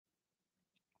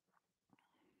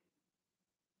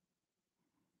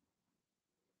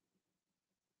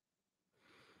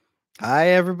Hi,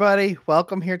 everybody.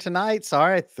 Welcome here tonight.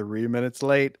 Sorry, 3 minutes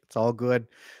late. It's all good.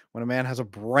 When a man has a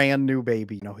brand new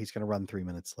baby, he's going to run 3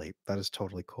 minutes late. That is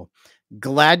totally cool.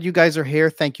 Glad you guys are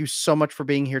here. Thank you so much for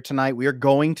being here tonight. We are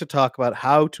going to talk about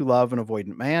how to love an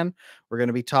avoidant man. We're going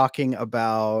to be talking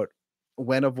about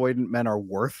when avoidant men are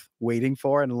worth waiting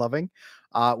for and loving,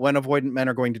 when avoidant men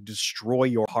are going to destroy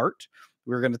your heart.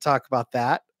 We're going to talk about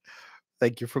that.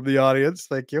 Thank you from the audience.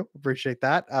 Thank you. Appreciate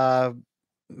that.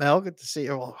 Mel, good to see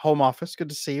you. Well, home office, good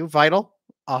to see you. Vital,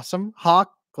 awesome.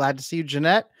 Hawk, glad to see you.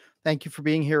 Jeanette, thank you for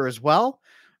being here as well.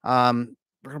 We're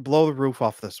gonna blow the roof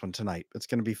off this one tonight. It's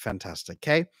gonna be fantastic.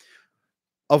 Okay.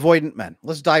 Avoidant men.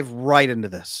 Let's dive right into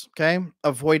this. Okay.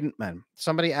 Avoidant men.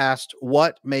 Somebody asked,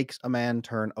 what makes a man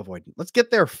turn avoidant? Let's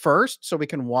get there first so we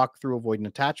can walk through avoidant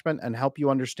attachment and help you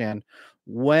understand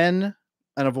when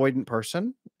an avoidant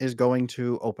person is going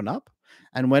to open up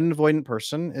and when an avoidant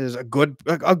person is a good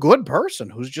person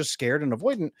who's just scared and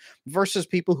avoidant versus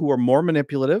people who are more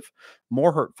manipulative,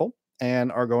 more hurtful, and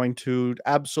are going to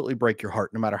absolutely break your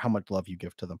heart no matter how much love you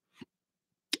give to them.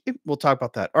 We'll talk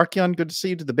about that. Archeon, good to see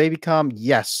you. Did the baby come?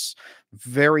 Yes.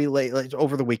 Very late, like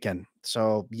over the weekend.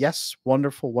 So, yes,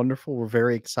 wonderful, wonderful. We're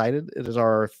very excited. It is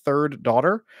our third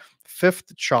daughter,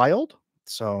 fifth child.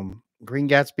 So, Green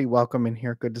Gatsby, welcome in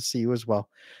here. Good to see you as well.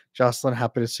 Jocelyn,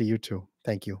 happy to see you too.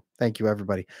 Thank you. Thank you,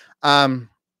 everybody.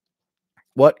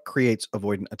 What creates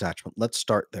avoidant attachment? Let's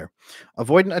start there.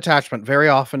 Avoidant attachment very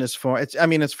often is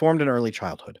it's formed in early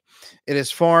childhood. It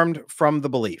is formed from the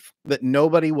belief that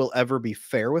nobody will ever be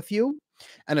fair with you,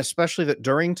 and especially that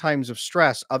during times of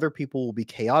stress, other people will be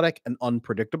chaotic and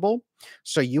unpredictable,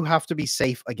 so you have to be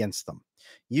safe against them.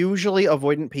 Usually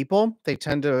avoidant people, they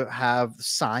tend to have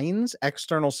signs,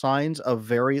 external signs of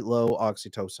very low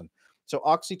oxytocin. So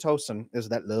oxytocin is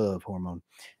that love hormone.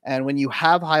 And when you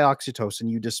have high oxytocin,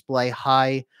 you display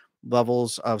high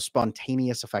levels of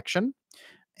spontaneous affection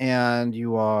and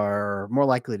you are more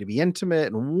likely to be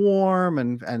intimate and warm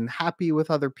and happy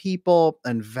with other people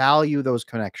and value those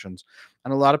connections.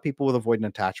 And a lot of people with avoidant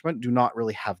attachment do not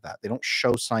really have that. They don't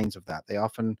show signs of that.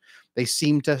 They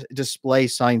seem to display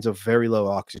signs of very low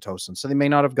oxytocin. So they may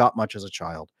not have got much as a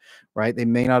child, right? They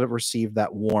may not have received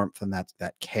that warmth and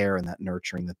that care and that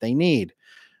nurturing that they need.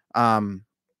 Um,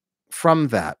 from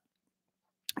that,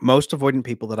 most avoidant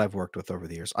people that I've worked with over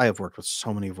the years, I have worked with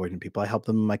so many avoidant people. I help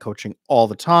them in my coaching all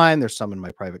the time. There's some in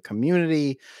my private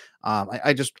community.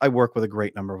 I work with a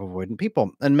great number of avoidant people,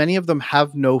 and many of them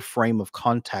have no frame of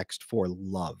context for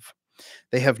love.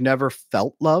 They have never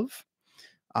felt love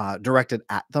directed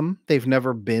at them. They've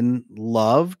never been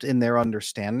loved in their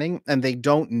understanding, and they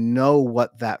don't know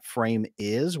what that frame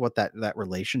is, what that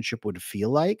relationship would feel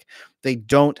like. They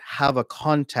don't have a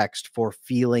context for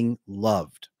feeling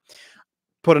loved.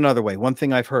 Put another way, one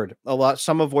thing I've heard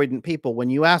some avoidant people, when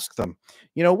you ask them,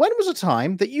 when was a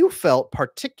time that you felt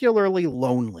particularly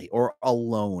lonely or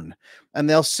alone? And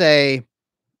they'll say,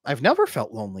 I've never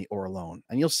felt lonely or alone.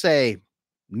 And you'll say,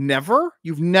 never?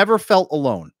 You've never felt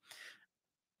alone.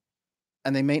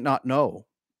 And they may not know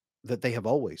that they have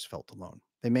always felt alone.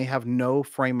 They may have no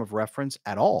frame of reference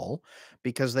at all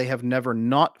because they have never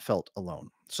not felt alone.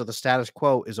 So the status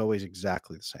quo is always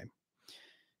exactly the same.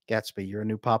 Gatsby, you're a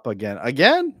new papa again.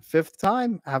 Again, fifth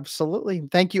time. Absolutely.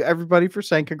 Thank you, everybody, for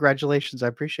saying congratulations. I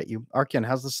appreciate you. Arkian,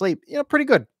 how's the sleep? Pretty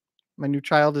good. My new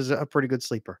child is a pretty good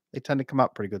sleeper. They tend to come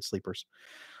out pretty good sleepers.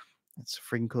 It's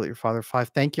freaking cool that your father 5.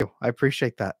 Thank you. I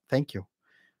appreciate that. Thank you.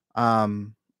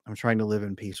 I'm trying to live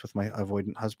in peace with my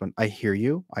avoidant husband. I hear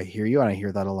you. I hear you. And I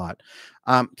hear that a lot.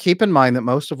 Keep in mind that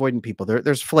most avoidant people,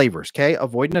 there's flavors. Okay.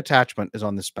 Avoidant attachment is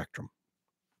on the spectrum.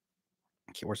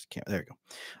 Okay, where's the camera? There you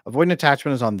go. Avoidant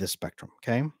attachment is on this spectrum.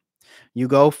 Okay. You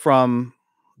go from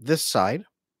this side.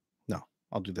 No,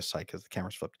 I'll do this side because the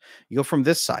camera's flipped. You go from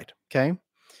this side. Okay.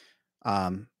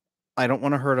 Um, I don't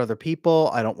want to hurt other people.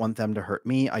 I don't want them to hurt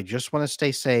me. I just want to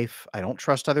stay safe. I don't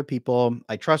trust other people.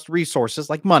 I trust resources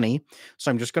like money. So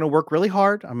I'm just going to work really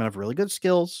hard. I'm going to have really good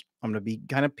skills. I'm going to be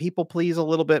kind of people please a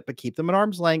little bit, but keep them at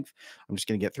arm's length. I'm just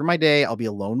going to get through my day. I'll be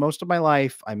alone most of my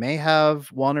life. I may have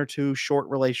one or two short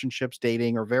relationships,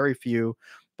 dating, or very few,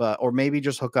 or maybe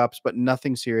just hookups, but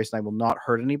nothing serious. And I will not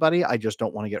hurt anybody. I just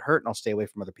don't want to get hurt and I'll stay away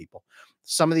from other people.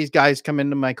 Some of these guys come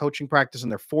into my coaching practice in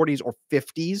their 40s or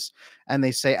 50s and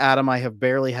they say, Adam, I have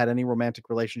barely had any romantic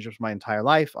relationships my entire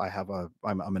life.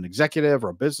 I'm an executive or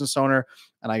a business owner,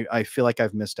 and I feel like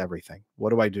I've missed everything.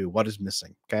 What do I do? What is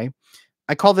missing? Okay.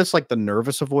 I call this like the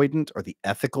nervous avoidant or the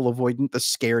ethical avoidant, the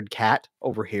scared cat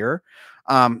over here.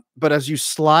 But as you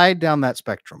slide down that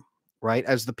spectrum right?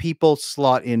 As the people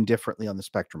slot in differently on the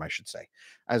spectrum, I should say.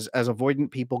 As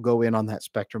avoidant people go in on that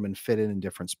spectrum and fit in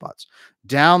different spots.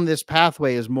 Down this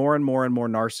pathway is more and more and more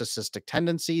narcissistic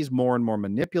tendencies, more and more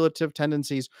manipulative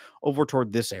tendencies over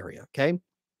toward this area, okay?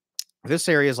 This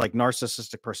area is like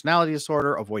narcissistic personality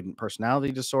disorder, avoidant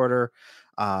personality disorder,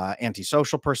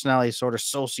 antisocial personality disorder,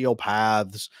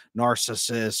 sociopaths,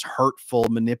 narcissists, hurtful,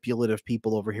 manipulative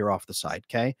people over here off the side.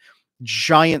 Okay.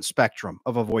 Giant spectrum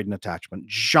of avoidant attachment,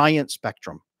 giant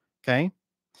spectrum. Okay.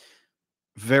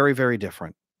 Very, very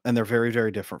different. And they're very,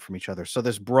 very different from each other. So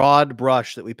this broad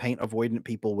brush that we paint avoidant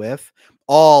people with,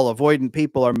 all avoidant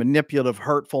people are manipulative,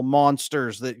 hurtful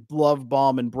monsters that love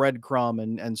bomb and breadcrumb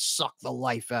and suck the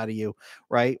life out of you,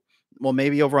 right? Well,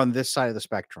 maybe over on this side of the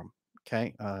spectrum.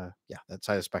 Okay. Yeah, that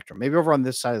side of the spectrum. Maybe over on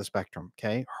this side of the spectrum.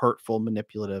 Okay. Hurtful,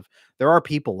 manipulative. There are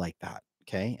people like that.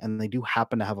 Okay. And they do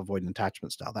happen to have avoidant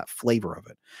attachment style, that flavor of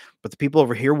it. But the people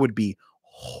over here would be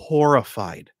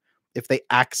horrified if they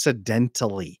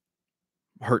accidentally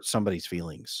hurt somebody's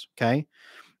feelings. Okay.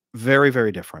 Very,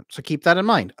 very different. So keep that in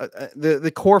mind.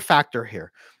 The core factor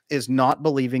here is not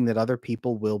believing that other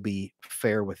people will be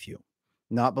fair with you,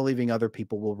 not believing other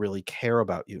people will really care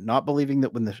about you, not believing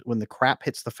that when the crap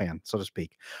hits the fan, so to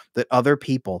speak, that other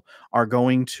people are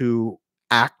going to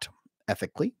act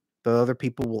ethically, that other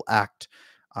people will act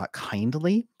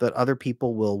kindly, that other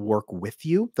people will work with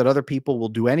you, that other people will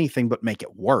do anything but make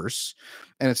it worse.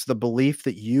 And it's the belief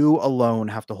that you alone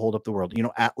have to hold up the world. You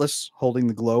know, Atlas holding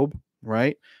the globe,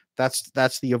 right? That's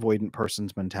the avoidant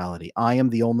person's mentality. I am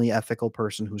the only ethical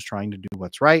person who's trying to do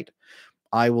what's right.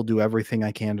 I will do everything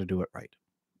I can to do it right.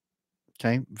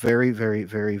 Okay. Very, very,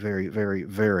 very, very, very,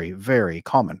 very, very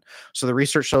common. So the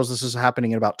research shows this is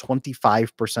happening in about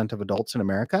 25% of adults in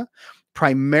America,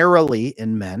 primarily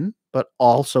in men, but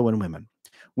also in women.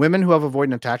 Women who have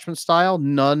avoidant attachment style,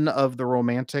 none of the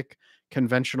romantic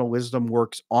conventional wisdom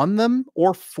works on them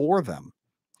or for them.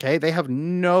 Okay. They have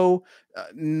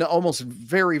almost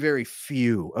very, very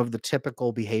few of the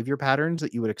typical behavior patterns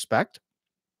that you would expect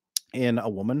in a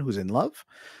woman who's in love.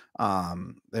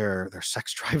 Their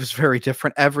sex drive is very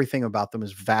different. Everything about them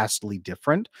is vastly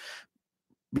different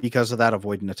because of that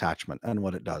avoidant attachment and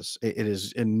what it does. It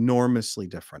is enormously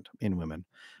different in women.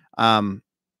 Um,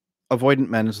 Avoidant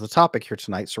men is the topic here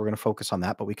tonight, so we're going to focus on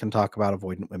that, but we can talk about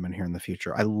avoidant women here in the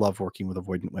future. I love working with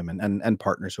avoidant women and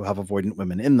partners who have avoidant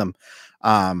women in them.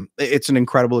 It's an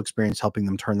incredible experience helping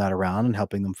them turn that around and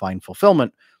helping them find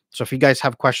fulfillment. So if you guys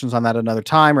have questions on that another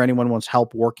time or anyone wants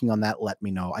help working on that, let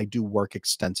me know. I do work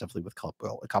extensively with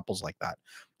couples like that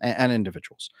and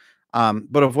individuals.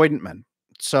 But avoidant men.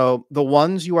 So the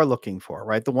ones you are looking for,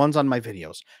 right? The ones on my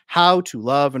videos, how to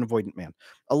love an avoidant man.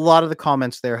 A lot of the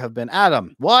comments there have been,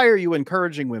 Adam, why are you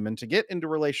encouraging women to get into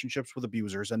relationships with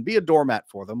abusers and be a doormat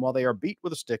for them while they are beat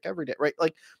with a stick every day, right?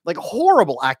 Like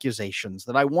horrible accusations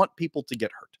that I want people to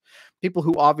get hurt. People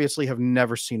who obviously have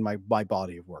never seen my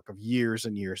body of work of years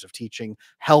and years of teaching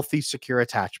healthy, secure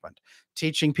attachment,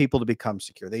 teaching people to become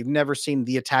secure. They've never seen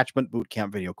the attachment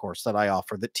bootcamp video course that I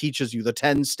offer that teaches you the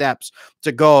 10 steps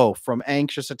to go from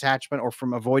anxious attachment or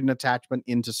from avoidant attachment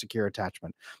into secure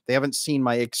attachment. They haven't seen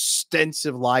my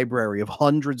extensive library of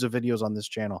hundreds of videos on this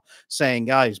channel saying,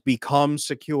 guys, become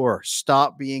secure,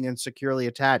 stop being insecurely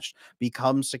attached,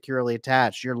 become securely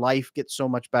attached. Your life gets so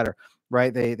much better,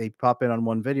 right? They pop in on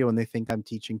one video and they think I'm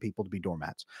teaching people to be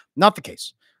doormats. Not the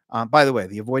case. By the way,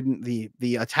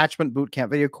 the attachment bootcamp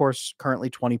video course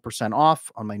currently 20%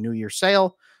 off on my New Year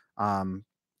sale. I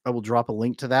will drop a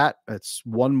link to that. It's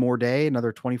one more day,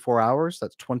 another 24 hours.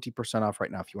 That's 20% off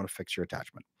right now if you want to fix your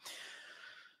attachment.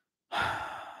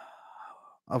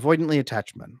 Avoidantly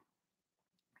attached men.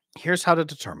 Here's how to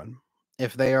determine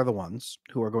if they are the ones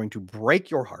who are going to break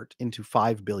your heart into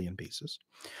 5 billion pieces,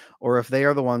 or if they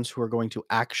are the ones who are going to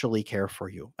actually care for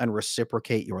you and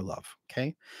reciprocate your love.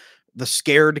 Okay. The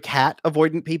scared cat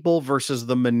avoidant people versus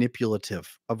the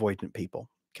manipulative avoidant people.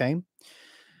 Okay.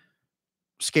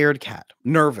 Scared cat,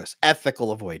 nervous,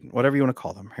 ethical avoidant, whatever you want to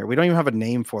call them here. We don't even have a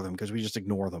name for them because we just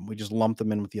ignore them. We just lump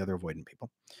them in with the other avoidant people.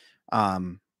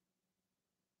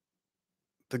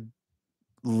 The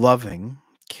loving,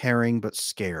 caring, but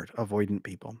scared avoidant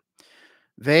people.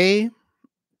 They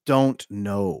don't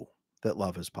know that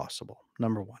love is possible.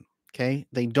 Number one. Okay.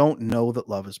 They don't know that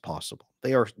love is possible.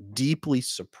 They are deeply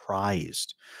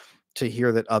surprised to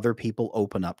hear that other people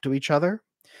open up to each other.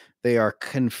 They are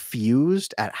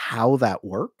confused at how that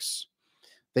works.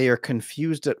 They are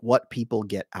confused at what people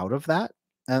get out of that.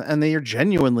 And they are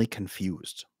genuinely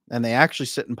confused. And they actually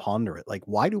sit and ponder it. Like,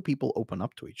 why do people open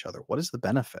up to each other? What is the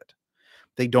benefit?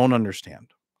 They don't understand.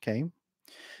 Okay.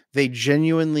 They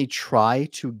genuinely try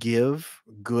to give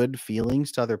good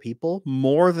feelings to other people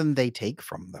more than they take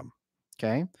from them,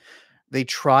 okay? They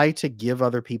try to give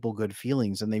other people good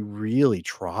feelings, and they really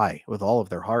try with all of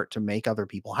their heart to make other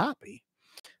people happy.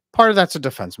 Part of that's a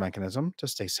defense mechanism to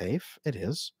stay safe. It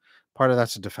is. Part of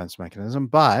that's a defense mechanism,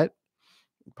 but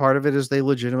part of it is they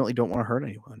legitimately don't want to hurt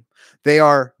anyone. They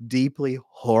are deeply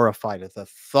horrified at the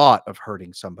thought of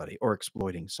hurting somebody or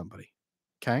exploiting somebody.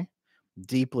 Okay?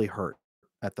 Deeply hurt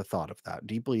at the thought of that.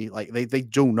 Deeply like they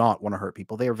do not want to hurt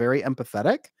people. They are very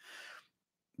empathetic.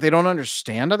 They don't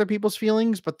understand other people's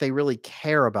feelings, but they really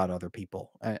care about other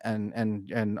people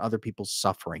and other people's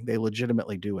suffering. They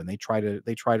legitimately do, and they try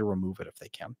to remove it if they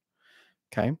can.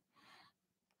 Okay?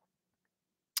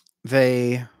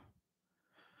 They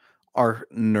are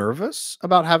nervous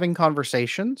about having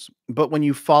conversations, but when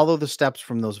you follow the steps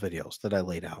from those videos that I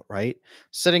laid out, right?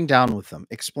 Sitting down with them,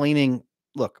 explaining,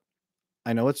 look,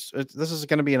 I know it's this is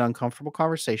going to be an uncomfortable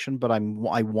conversation, but I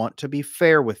want to be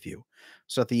fair with you.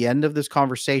 So at the end of this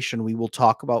conversation, we will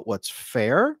talk about what's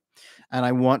fair, and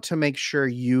I want to make sure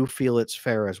you feel it's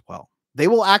fair as well. They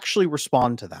will actually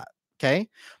respond to that. Okay?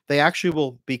 They actually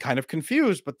will be kind of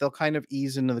confused, but they'll kind of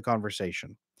ease into the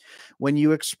conversation. When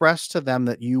you express to them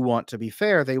that you want to be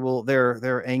fair, they will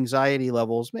their anxiety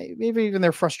levels, maybe even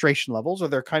their frustration levels, or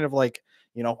they're kind of like,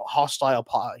 hostile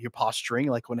your posturing,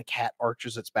 like when a cat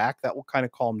arches its back, that will kind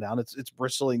of calm down. It's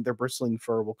bristling, their bristling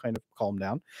fur will kind of calm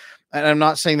down. And I'm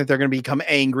not saying that they're going to become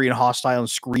angry and hostile and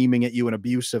screaming at you and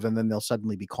abusive, and then they'll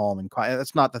suddenly be calm and quiet.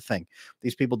 That's not the thing.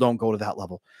 These people don't go to that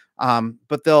level.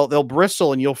 But they'll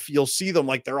bristle, and you'll see them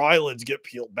like their eyelids get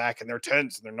peeled back and they're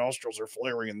tense and their nostrils are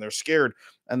flaring and they're scared.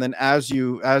 And then as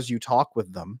you talk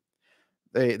with them,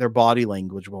 their body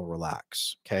language will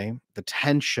relax. Okay, the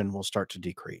tension will start to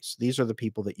decrease. These are the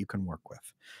people that you can work with.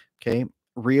 Okay,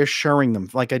 reassuring them,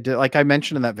 like I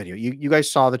mentioned in that video. You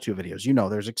guys saw the two videos.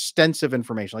 There's extensive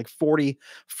information, like 40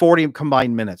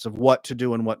 combined minutes of what to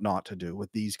do and what not to do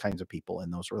with these kinds of people in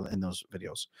those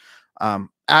videos.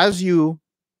 As you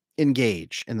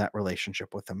engage in that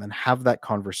relationship with them and have that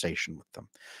conversation with them,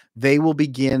 they will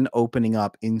begin opening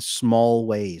up in small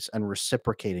ways and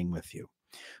reciprocating with you.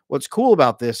 What's cool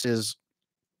about this is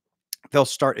they'll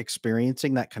start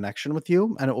experiencing that connection with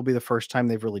you, and it will be the first time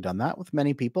they've really done that with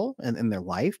many people in their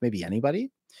life, maybe anybody.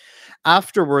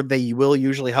 Afterward, they will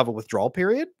usually have a withdrawal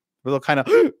period where they'll kind of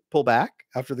pull back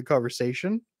after the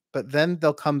conversation, but then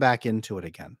they'll come back into it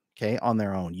again, okay, on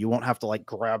their own. You won't have to like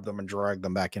grab them and drag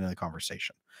them back into the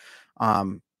conversation.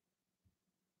 Um,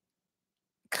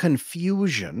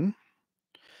 Confusion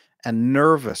and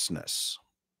nervousness,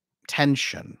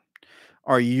 tension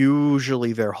are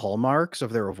usually their hallmarks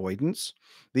of their avoidance.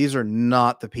 These are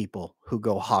not the people who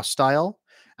go hostile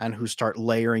and who start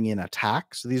layering in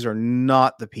attacks. These are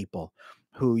not the people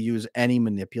who use any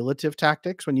manipulative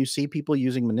tactics. When you see people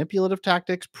using manipulative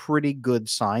tactics, pretty good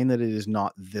sign that it is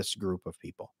not this group of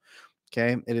people.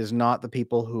 Okay. It is not the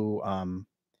people who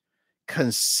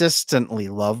consistently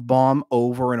love bomb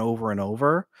over and over and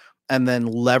over and then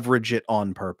leverage it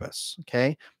on purpose.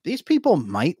 Okay. These people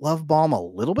might love bomb a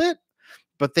little bit,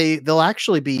 but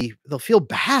they'll feel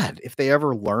bad if they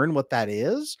ever learn what that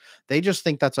is. They just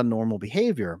think that's a normal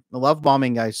behavior. The love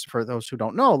bombing, guys, for those who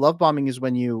don't know, love bombing is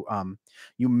when you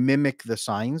mimic the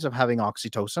signs of having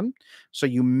oxytocin. So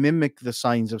you mimic the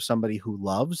signs of somebody who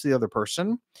loves the other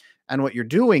person. And what you're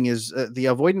doing is the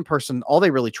avoidant person, all they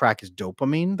really track is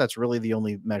dopamine. That's really the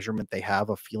only measurement they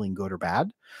have of feeling good or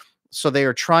bad. So they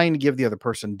are trying to give the other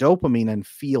person dopamine and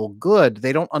feel good.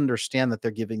 They don't understand that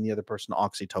they're giving the other person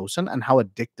oxytocin and how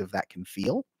addictive that can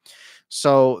feel.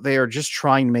 So they are just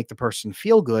trying to make the person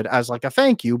feel good as like a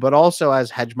thank you, but also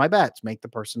as hedge my bets, make the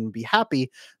person be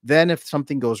happy. Then if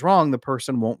something goes wrong, the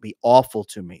person won't be awful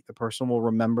to me. The person will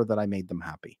remember that I made them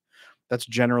happy. That's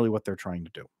generally what they're trying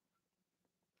to do.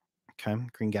 Okay.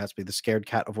 Green Gatsby, the scared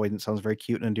cat avoidance sounds very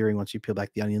cute and endearing once you peel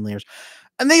back the onion layers.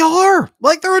 And they are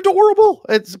like they're adorable.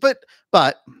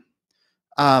 But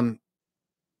um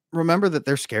remember that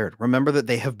they're scared. Remember that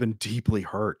they have been deeply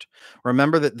hurt.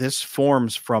 Remember that this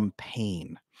forms from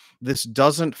pain. This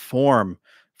doesn't form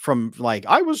from like,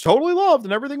 I was totally loved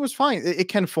and everything was fine. It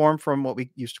can form from what we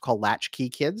used to call latchkey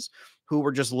kids who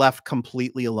were just left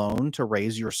completely alone to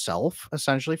raise yourself,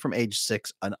 essentially from age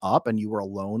 6 and up, and you were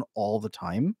alone all the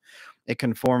time. It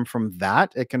can form from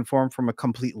that. It can form from a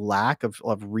complete lack of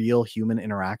real human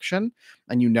interaction,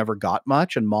 and you never got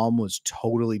much, and mom was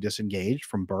totally disengaged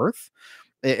from birth.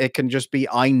 It can just be,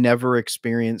 I never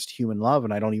experienced human love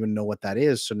and I don't even know what that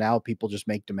is. So now people just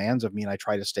make demands of me and I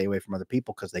try to stay away from other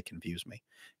people because they confuse me.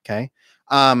 Okay.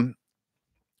 Um,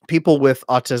 People with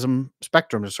autism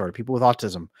spectrum disorder, people with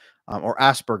autism, or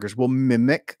Asperger's will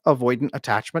mimic avoidant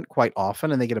attachment quite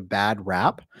often, and they get a bad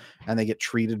rap, and they get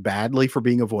treated badly for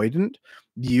being avoidant.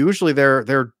 Usually,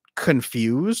 they're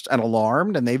confused and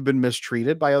alarmed, and they've been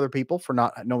mistreated by other people for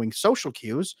not knowing social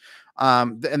cues.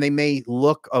 And they may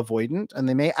look avoidant, and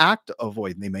they may act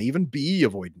avoidant. They may even be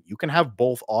avoidant. You can have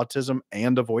both autism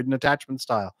and avoidant attachment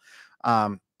style.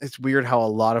 It's weird how a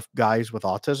lot of guys with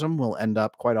autism will end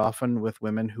up quite often with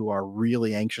women who are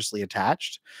really anxiously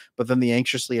attached, but then the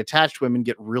anxiously attached women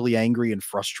get really angry and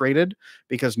frustrated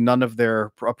because none of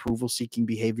their approval seeking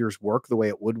behaviors work the way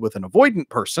it would with an avoidant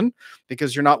person,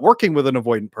 because you're not working with an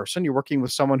avoidant person, you're working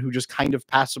with someone who just kind of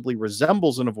passively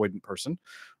resembles an avoidant person.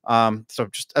 So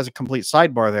just as a complete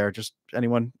sidebar there, just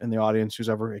anyone in the audience who's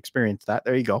ever experienced that,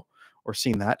 there you go, or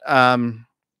seen that.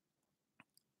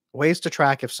 Ways to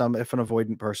track if an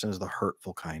avoidant person is the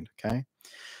hurtful kind, okay?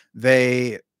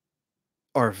 They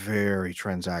are very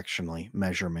transactionally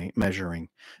measuring.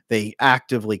 They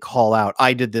actively call out,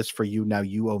 "I did this for you, now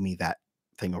you owe me that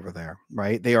thing over there,"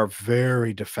 right? They are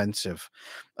very defensive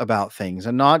about things,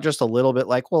 and not just a little bit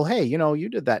like, "Well, hey, you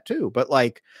did that too," but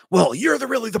like, "Well, you're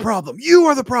really the problem. You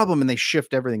are the problem," and they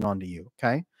shift everything onto you,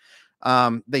 okay?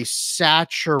 They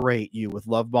saturate you with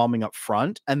love bombing up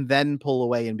front and then pull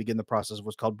away and begin the process of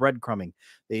what's called breadcrumbing.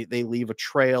 They leave a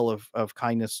trail of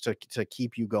kindness to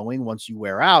keep you going once you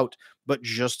wear out, but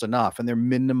just enough. And they're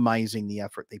minimizing the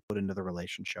effort they put into the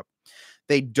relationship.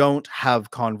 They don't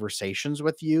have conversations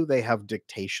with you, they have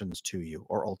dictations to you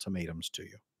or ultimatums to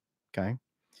you. Okay.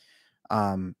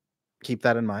 Um, keep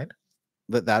that in mind.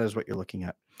 That is what you're looking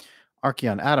at.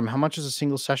 Archeon, Adam, how much is a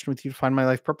single session with you to find my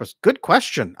life purpose? Good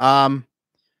question. I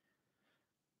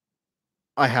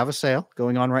have a sale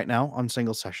going on right now on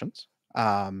single sessions.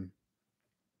 Um,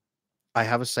 I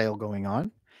have a sale going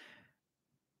on.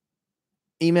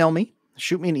 Email me,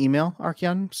 shoot me an email,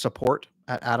 Archeon,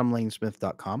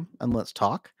 support@adamlanesmith.com, and let's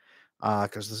talk.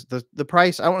 Because the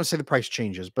price, I don't want to say the price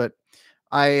changes, but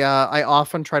I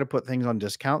often try to put things on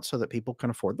discount so that people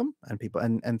can afford them, and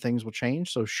and things will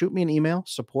change. So shoot me an email,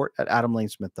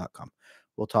 support@adamlanesmith.com.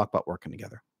 We'll talk about working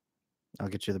together. I'll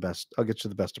get you the best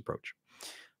approach.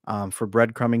 For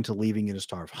breadcrumbing to leaving you to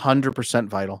starve. 100%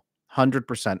 vital.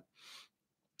 100%.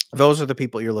 Those are the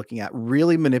people you're looking at.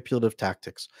 Really manipulative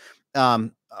tactics.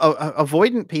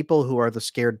 Avoidant people who are the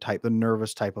scared type, the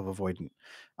nervous type of avoidant,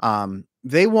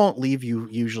 they won't leave you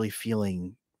usually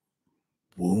feeling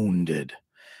wounded.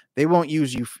 They won't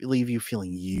leave you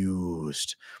feeling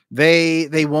used.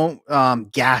 They won't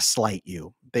gaslight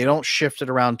you. They don't shift it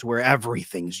around to where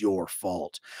everything's your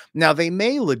fault. Now, they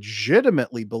may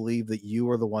legitimately believe that you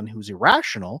are the one who's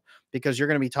irrational because you're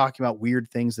going to be talking about weird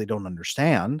things they don't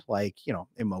understand, like,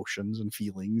 emotions and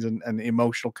feelings and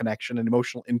emotional connection and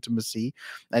emotional intimacy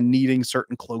and needing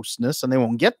certain closeness, and they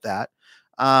won't get that.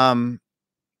 Um,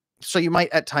 so you might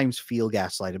at times feel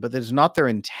gaslighted, but it's not their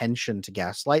intention to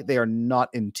gaslight. They are not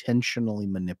intentionally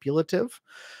manipulative.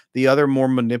 The other more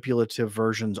manipulative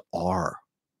versions are,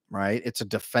 right? It's a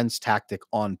defense tactic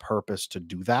on purpose to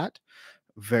do that.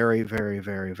 Very, very,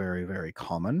 very, very, very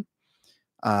common.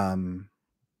 Um,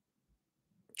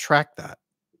 track that.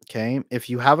 Okay. If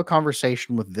you have a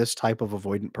conversation with this type of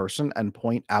avoidant person and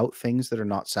point out things that are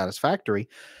not satisfactory,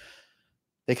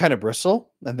 they kind of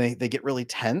bristle and they get really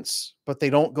tense, but they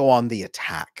don't go on the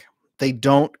attack. They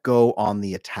don't go on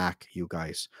the attack, you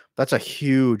guys. That's a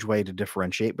huge way to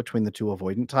differentiate between the two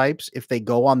avoidant types. If they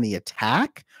go on the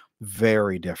attack,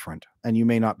 very different. And you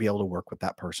may not be able to work with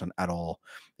that person at all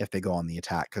if they go on the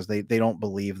attack because they don't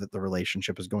believe that the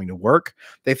relationship is going to work.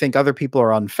 They think other people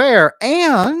are unfair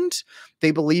and they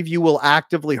believe you will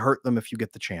actively hurt them if you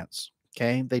get the chance.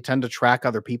 Okay. They tend to track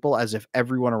other people as if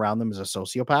everyone around them is a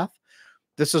sociopath.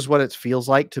 This is what it feels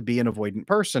like to be an avoidant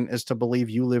person, is to believe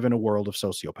you live in a world of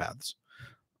sociopaths.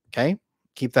 Okay?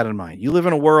 Keep that in mind. You live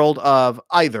in a world of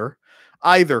either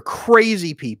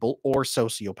crazy people or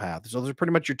sociopaths. So those are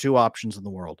pretty much your two options in the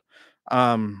world.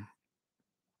 Um,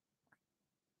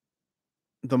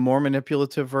 the more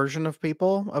manipulative version of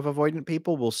avoidant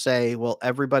people will say, well,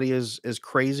 everybody is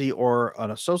crazy or a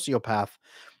sociopath.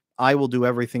 I will do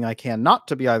everything I can not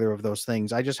to be either of those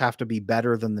things. I just have to be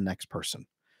better than the next person.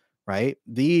 Right?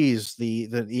 These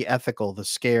the ethical, the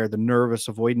scared, the nervous,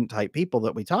 avoidant type people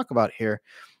that we talk about here,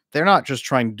 they're not just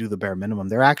trying to do the bare minimum.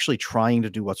 They're actually trying to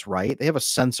do what's right. They have a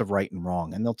sense of right and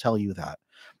wrong, and they'll tell you that.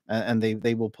 And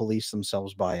they will police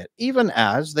themselves by it, even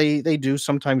as they do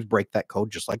sometimes break that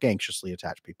code, just like anxiously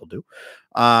attached people do,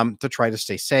 to try to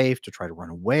stay safe, to try to run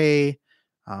away.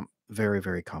 Very,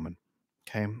 very common.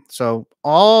 Okay. So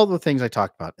all the things I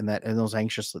talked about in those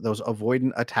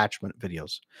avoidant attachment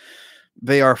videos,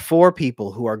 They are for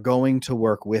people who are going to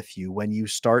work with you when you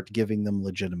start giving them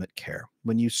legitimate care,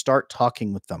 when you start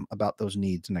talking with them about those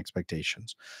needs and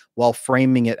expectations, while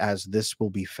framing it as this will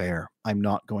be fair. I'm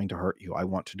not going to hurt you. I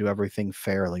want to do everything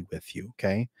fairly with you.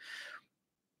 Okay.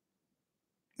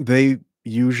 They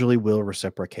usually will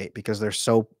reciprocate because they're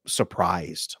so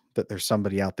surprised that there's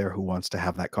somebody out there who wants to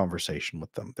have that conversation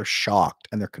with them. They're shocked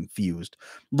and they're confused.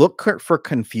 For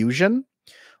confusion,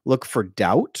 look for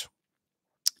doubt,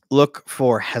 look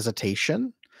for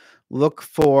hesitation, look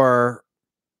for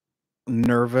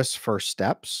nervous first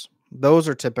steps. Those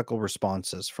are typical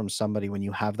responses from somebody when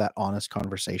you have that honest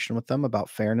conversation with them about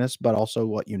fairness, but also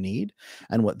what you need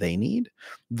and what they need.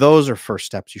 Those are first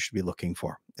steps you should be looking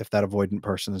for if that avoidant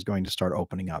person is going to start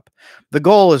opening up. The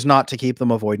goal is not to keep them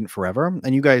avoidant forever.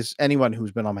 And you guys, anyone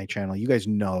who's been on my channel, you guys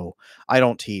know I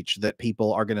don't teach that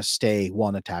people are going to stay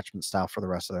one attachment style for the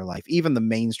rest of their life. Even the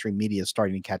mainstream media is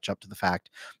starting to catch up to the fact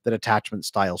that attachment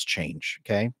styles change.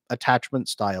 Okay. Attachment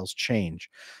styles change.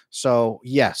 So,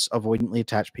 yes, avoidantly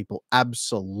attached people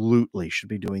absolutely should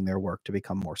be doing their work to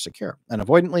become more secure. And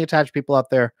avoidantly attached people out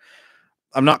there,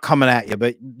 I'm not coming at you,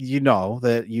 but you know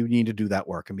that you need to do that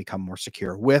work and become more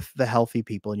secure with the healthy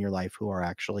people in your life who are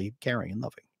actually caring and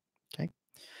loving. Okay.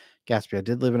 Gatsby, I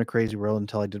did live in a crazy world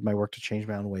until I did my work to change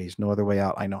my own ways. No other way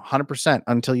out. I know 100%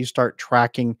 until you start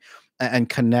tracking and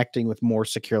connecting with more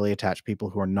securely attached people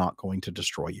who are not going to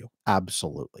destroy you.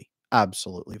 Absolutely.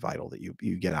 Absolutely vital that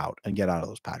you get out and get out of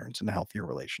those patterns into healthier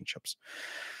relationships.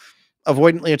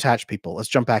 Avoidantly attached people. Let's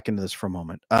jump back into this for a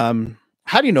moment.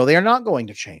 How do you know they are not going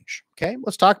to change? Okay,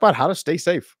 let's talk about how to stay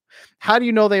safe. How do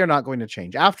you know they are not going to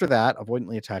change? After that,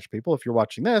 avoidantly attached people, if you're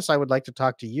watching this, I would like to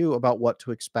talk to you about what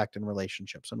to expect in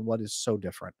relationships and what is so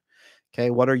different. Okay,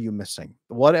 what are you missing?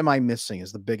 What am I missing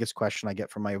is the biggest question I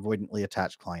get from my avoidantly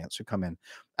attached clients who come in.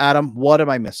 Adam, what am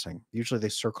I missing? Usually they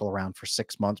circle around for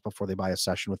 6 months before they buy a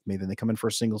session with me. Then they come in for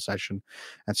a single session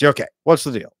and say, okay, what's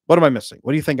the deal? What am I missing?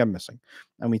 What do you think I'm missing?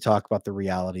 And we talk about the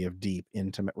reality of deep,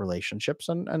 intimate relationships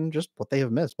and just what they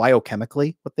have missed,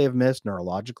 biochemically, what they have missed,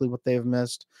 neurologically, what they have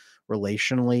missed,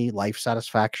 relationally, life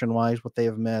satisfaction wise, what they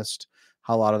have missed,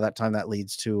 how a lot of that time that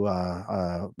leads to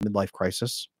midlife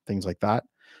crisis, things like that.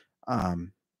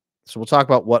 um, so we'll talk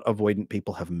about what avoidant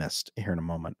people have missed here in a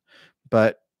moment.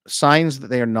 But signs that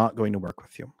they are not going to work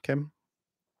with you. Okay.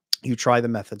 You try the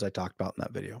methods I talked about in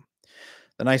that video.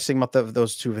 The nice thing about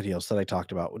those two videos that I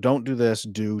talked about, don't do this,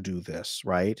 do this,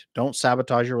 right? Don't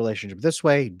sabotage your relationship this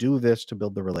way, do this to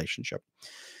build the relationship.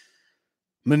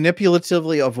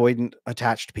 Manipulatively avoidant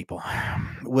attached people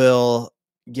will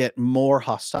get more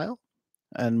hostile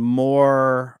and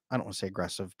more, I don't want to say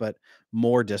aggressive, but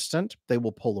more distant. They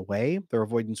will pull away. Their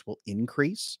avoidance will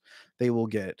increase. They will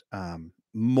get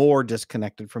more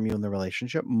disconnected from you in the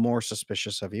relationship, more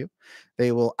suspicious of you.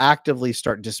 They will actively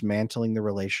start dismantling the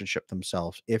relationship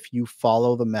themselves if you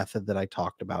follow the method that I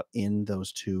talked about in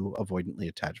those two avoidantly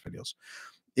attached videos.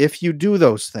 If you do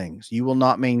those things, you will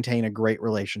not maintain a great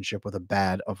relationship with a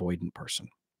bad avoidant person.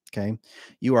 Okay.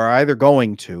 You are either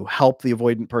going to help the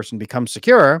avoidant person become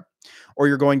secure or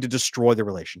you're going to destroy the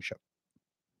relationship.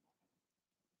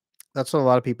 That's what a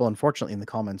lot of people, unfortunately, in the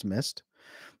comments missed.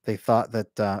 They thought that,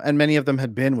 and many of them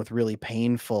had been with really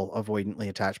painful, avoidantly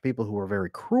attached people who were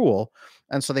very cruel.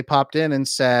 And so they popped in and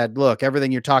said, look,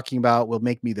 everything you're talking about will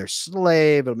make me their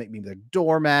slave. It'll make me their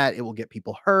doormat. It will get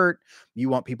people hurt. You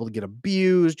want people to get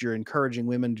abused. You're encouraging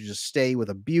women to just stay with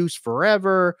abuse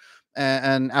forever.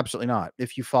 And absolutely not.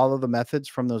 If you follow the methods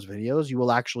from those videos, you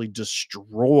will actually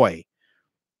destroy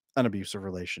an abusive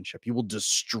relationship. You will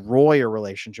destroy a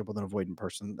relationship with an avoidant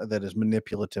person that is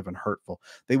manipulative and hurtful.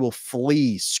 They will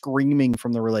flee screaming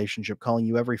from the relationship, calling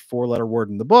you every four-letter word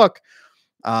in the book.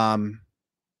 Um,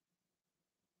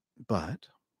 but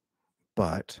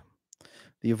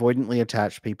the avoidantly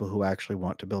attached people who actually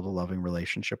want to build a loving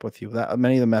relationship with you, that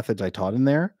many of the methods I taught in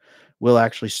there will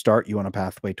actually start you on a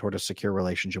pathway toward a secure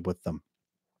relationship with them.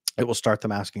 It will start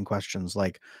them asking questions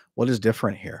like, what is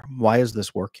different here? Why is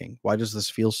this working? Why does this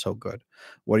feel so good?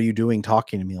 What are you doing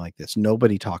talking to me like this?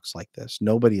 Nobody talks like this.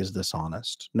 Nobody is this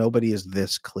honest. Nobody is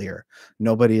this clear.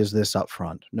 Nobody is this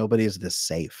upfront. Nobody is this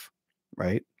safe,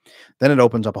 right? Then it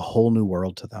opens up a whole new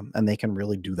world to them and they can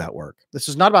really do that work. This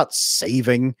is not about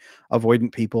saving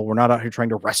avoidant people. We're not out here trying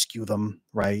to rescue them,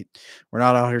 right? We're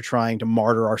not out here trying to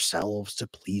martyr ourselves to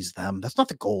please them. That's not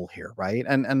the goal here, right?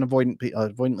 And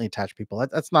avoidantly attached people.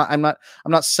 That's not. I'm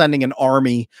not sending an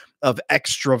army of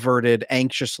extroverted,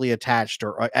 anxiously attached,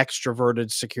 or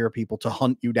extroverted, secure people to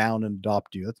hunt you down and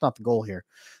adopt you. That's not the goal here.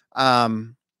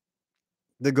 Um,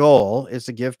 The goal is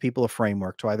to give people a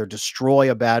framework to either destroy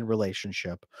a bad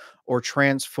relationship or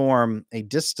transform a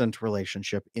distant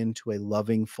relationship into a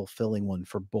loving, fulfilling one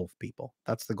for both people.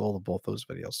 That's the goal of both those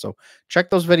videos. So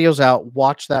check those videos out,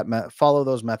 watch that, follow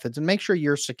those methods, and make sure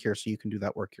you're secure so you can do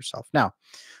that work yourself. Now,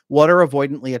 what are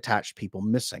avoidantly attached people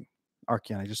missing?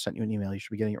 Arkian, I just sent you an email. You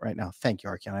should be getting it right now. Thank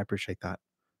you, Arkian. I appreciate that.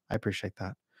 I appreciate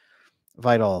that.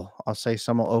 Vital. I'll say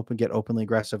some will get openly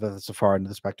aggressive at the far end of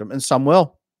the spectrum, and some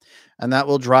will. And that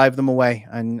will drive them away,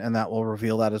 and that will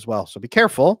reveal that as well. So be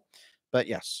careful, but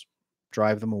yes,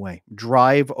 drive them away.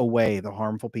 Drive away the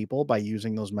harmful people by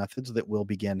using those methods that will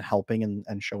begin helping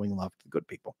and showing love to the good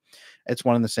people. It's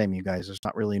one and the same, you guys. It's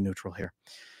not really neutral here.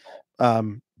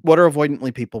 What are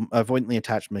avoidantly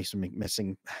attached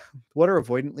missing? What are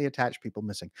avoidantly attached people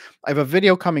missing? I have a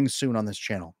video coming soon on this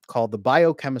channel called The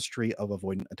Biochemistry of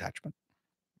Avoidant Attachment.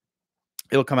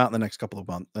 It'll come out in the next couple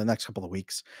of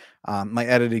weeks. My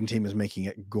editing team is making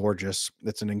it gorgeous.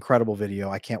 It's an incredible video.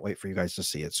 I can't wait for you guys to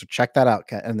see it. So check that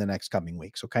out in the next coming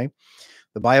weeks. Okay.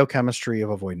 The biochemistry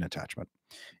of avoidant attachment.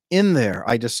 In there,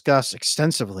 I discuss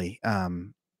extensively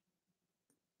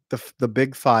the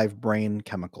big 5 brain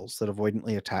chemicals that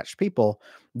avoidantly attached people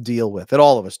deal with, that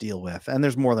all of us deal with. And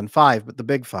there's more than 5, but the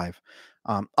big 5.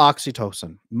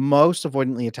 Oxytocin. Most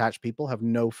avoidantly attached people have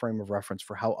no frame of reference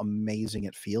for how amazing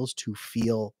it feels to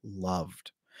feel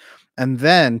loved. And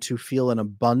then to feel an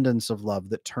abundance of love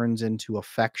that turns into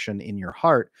affection in your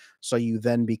heart. So you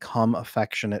then become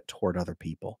affectionate toward other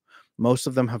people. Most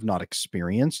of them have not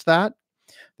experienced that.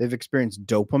 They've experienced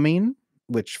dopamine,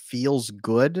 which feels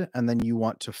good. And then you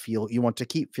want to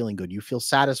keep feeling good. You feel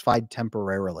satisfied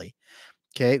temporarily.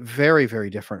 Okay, very, very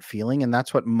different feeling, and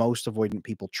that's what most avoidant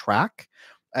people track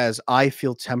as I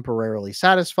feel temporarily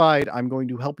satisfied, I'm going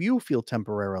to help you feel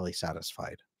temporarily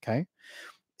satisfied, okay?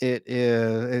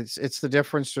 It's the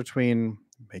difference between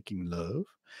making love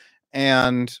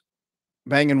and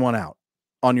banging one out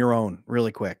on your own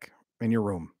really quick in your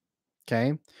room,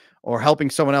 okay? Or helping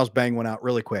someone else bang one out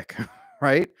really quick,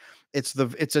 right? It's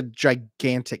a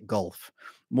gigantic gulf.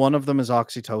 One of them is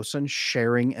oxytocin,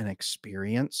 sharing an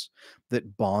experience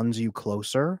that bonds you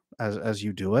closer as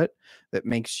you do it, that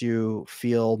makes you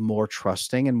feel more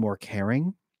trusting and more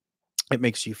caring. It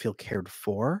makes you feel cared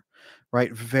for,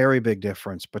 right? Very big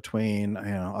difference between,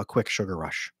 a quick sugar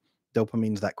rush.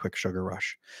 Dopamine's that quick sugar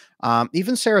rush.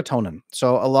 Even serotonin.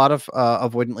 So a lot of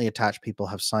avoidantly attached people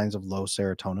have signs of low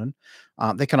serotonin.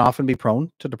 They can often be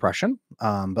prone to depression,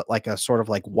 but like a sort of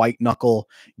like white knuckle,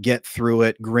 get through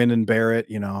it, grin and bear it.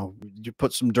 You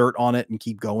put some dirt on it and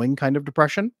keep going kind of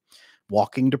depression,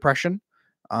 walking depression.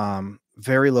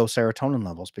 Very low serotonin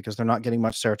levels because they're not getting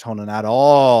much serotonin at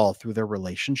all through their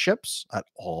relationships at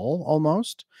all,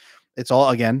 almost. It's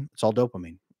all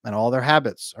dopamine. And all their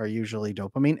habits are usually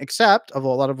dopamine, except of a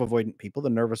lot of avoidant people, the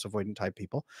nervous avoidant type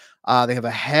people. They have a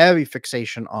heavy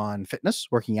fixation on fitness,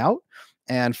 working out,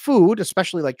 and food,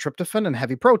 especially like tryptophan and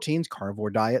heavy proteins, carnivore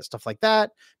diet, stuff like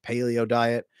that, paleo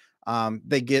diet.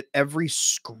 They get every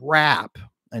scrap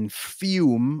and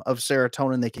fume of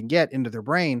serotonin they can get into their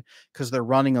brain because they're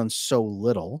running on so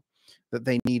little that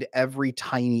they need every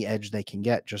tiny edge they can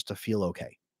get just to feel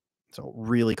okay. So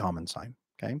really common sign.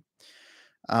 Okay.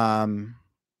 Um,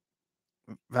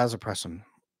 vasopressin,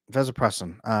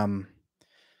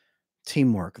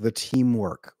 teamwork, the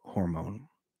teamwork hormone,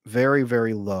 very,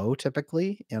 very low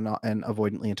typically in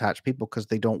avoidantly attached people because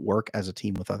they don't work as a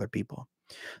team with other people.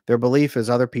 Their belief is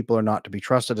other people are not to be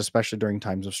trusted, especially during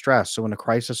times of stress. So when a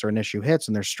crisis or an issue hits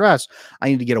and there's stress, I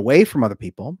need to get away from other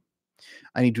people.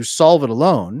 I need to solve it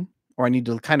alone, or I need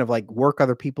to kind of like work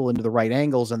other people into the right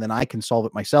angles, and then I can solve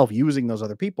it myself using those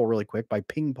other people really quick by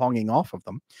ping ponging off of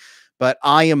them. But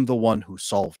I am the one who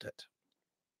solved it.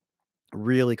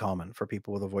 Really common for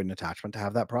people with avoidant attachment to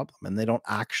have that problem, and they don't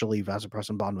actually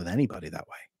vasopressin bond with anybody that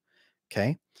way.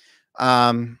 Okay.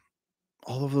 Um,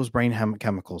 all of those brain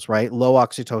chemicals, right? Low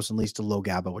oxytocin leads to low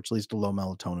GABA, which leads to low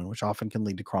melatonin, which often can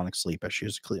lead to chronic sleep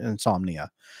issues,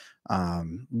 insomnia,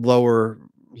 lower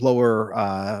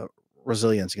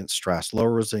resilience against stress,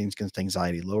 lower resilience against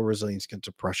anxiety, lower resilience against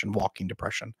depression, walking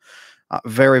depression.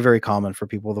 Very, very common for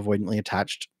people with avoidantly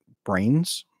attached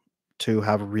brains to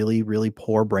have really, really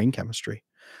poor brain chemistry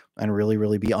and really,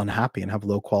 really be unhappy and have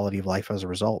low quality of life as a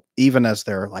result, even as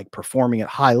they're like performing at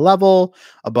high level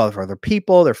above other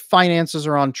people. Their finances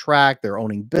are on track. They're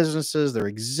owning businesses. They're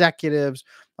executives.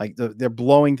 Like they're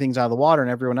blowing things out of the water, and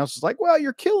everyone else is like, well,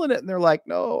 you're killing it. And they're like,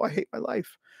 no, I hate my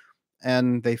life.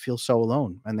 And they feel so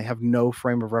alone, and they have no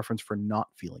frame of reference for not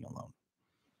feeling alone.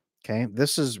 Okay.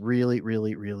 This is really,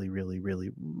 really, really, really, really,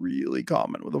 really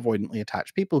common with avoidantly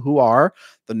attached people who are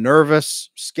the nervous,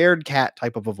 scared cat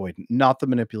type of avoidant, not the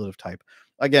manipulative type.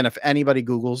 Again, if anybody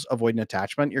Googles avoidant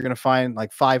attachment, you're going to find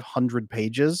like 500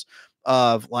 pages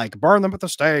of like burn them at the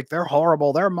stake. They're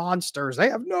horrible. They're monsters. They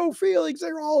have no feelings.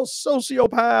 They're all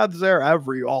sociopaths.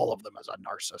 They're all of them as a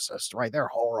narcissist, right? They're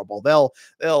horrible.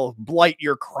 They'll blight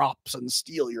your crops and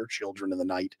steal your children in the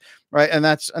night, right? And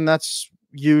that's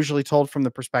usually told from the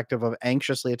perspective of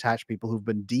anxiously attached people who've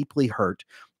been deeply hurt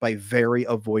by very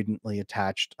avoidantly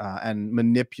attached and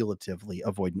manipulatively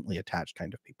avoidantly attached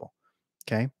kind of people.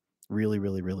 Okay. Really,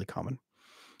 really, really common.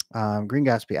 Green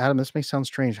Gatsby, Adam, this may sound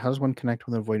strange. How does one connect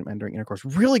with an avoidant man during intercourse?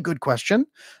 Really good question.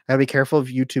 Gotta be careful of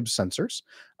YouTube censors.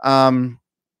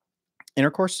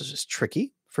 Intercourse is just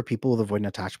tricky for people with avoidant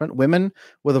attachment. Women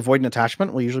with avoidant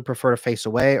attachment will usually prefer to face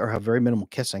away or have very minimal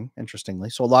kissing, interestingly.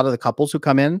 So a lot of the couples who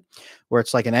come in where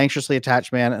it's like an anxiously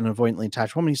attached man and an avoidantly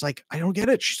attached woman, he's like, I don't get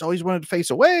it. She's always wanted to face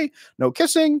away, no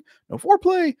kissing, no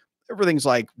foreplay. Everything's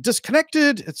like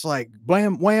disconnected. It's like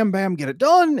blam, wham, bam, get it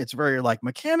done. It's very like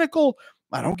mechanical.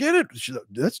 I don't get it.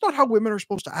 That's not how women are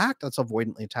supposed to act. That's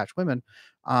avoidantly attached women.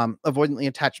 Avoidantly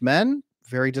attached men,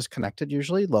 very disconnected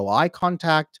usually, low eye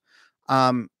contact,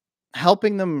 um,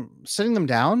 helping them, sitting them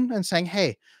down and saying,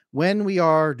 hey, when we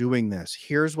are doing this,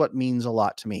 here's what means a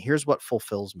lot to me. Here's what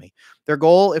fulfills me. Their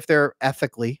goal, if they're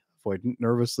ethically avoidant,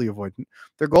 nervously avoidant,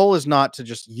 their goal is not to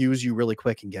just use you really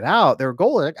quick and get out. Their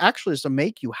goal actually is to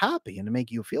make you happy and to make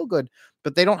you feel good,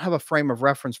 but they don't have a frame of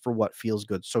reference for what feels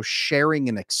good. So sharing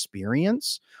an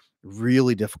experience,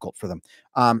 really difficult for them.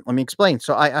 Let me explain.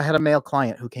 So I had a male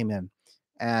client who came in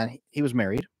and he was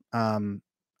married.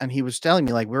 And he was telling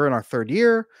me, like, we're in our 3rd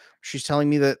year. She's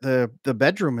telling me that the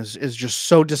bedroom is just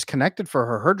so disconnected for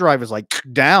her. Her drive is like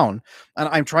down, and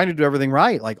I'm trying to do everything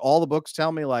right. Like all the books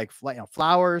tell me, like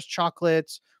flowers,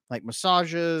 chocolates, like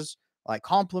massages, like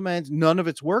compliments. None of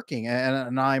it's working,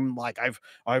 and I'm like,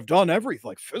 I've done everything,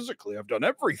 like physically, I've done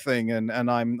everything, and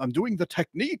I'm doing the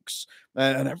techniques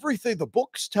and everything the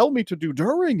books tell me to do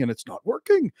during, and it's not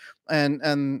working.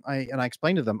 And I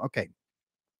explained to them, okay,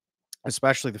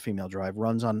 especially the female drive,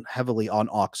 runs on heavily on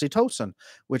oxytocin,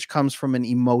 which comes from an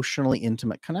emotionally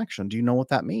intimate connection. Do you know what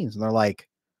that means? And they're like,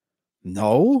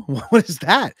 no, what is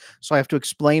that? So I have to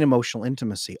explain emotional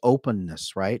intimacy,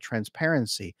 openness, right?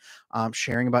 Transparency,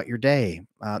 sharing about your day,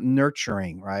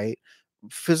 nurturing, right?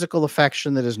 Physical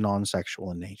affection that is non-sexual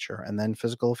in nature, and then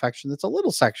physical affection that's a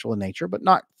little sexual in nature, but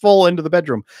not full into the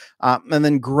bedroom. And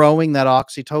then growing that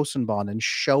oxytocin bond and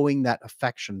showing that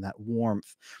affection, that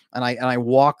warmth. And I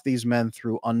walk these men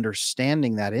through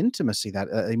understanding that intimacy, that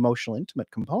emotional intimate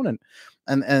component,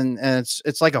 and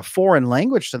it's like a foreign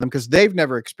language to them because they've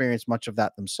never experienced much of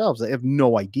that themselves. They have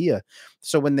no idea.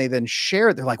 So when they then share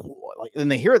it, they're like,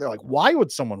 and they hear it, they're like, why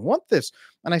would someone want this?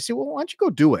 And I say, well, why don't you go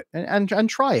do it and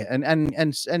try it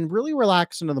and really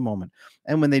relax into the moment.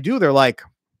 And when they do, they're like,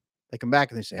 they come back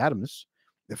and they say, Adam, this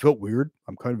it felt weird.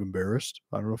 I'm kind of embarrassed.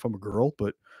 I don't know if I'm a girl,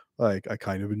 but like I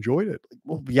kind of enjoyed it. Like,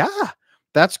 well, yeah,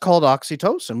 that's called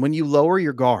oxytocin. When you lower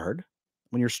your guard,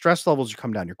 when your stress levels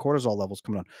come down, your cortisol levels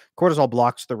come down. Cortisol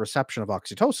blocks the reception of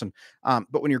oxytocin.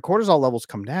 But when your cortisol levels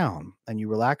come down and you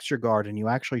relax your guard and you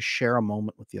actually share a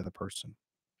moment with the other person,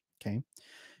 okay,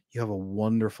 you have a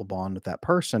wonderful bond with that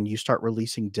person. You start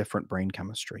releasing different brain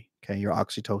chemistry. Okay. Your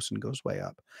oxytocin goes way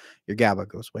up. Your GABA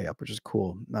goes way up, which is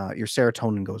cool. Your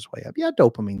serotonin goes way up. Yeah,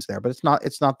 dopamine's there, but it's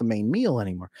not the main meal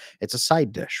anymore. It's a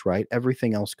side dish, right?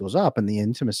 Everything else goes up and the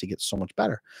intimacy gets so much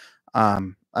better.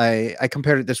 I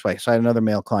compared it this way. So I had another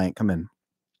male client come in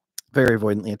very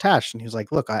avoidantly attached. And he was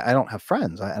like, look, I don't have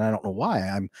friends. And I don't know why.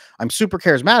 I'm super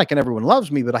charismatic and everyone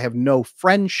loves me, but I have no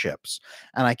friendships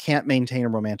and I can't maintain a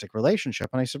romantic relationship.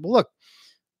 And I said, well, look,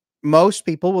 most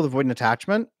people with avoidant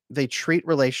attachment, they treat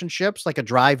relationships like a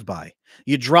drive-by.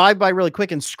 You drive by really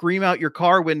quick and scream out your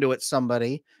car window at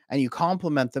somebody and you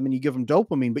compliment them and you give them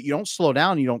dopamine, but you don't slow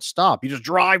down, you don't stop. You just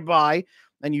drive by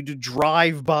and you do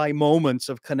drive-by moments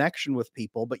of connection with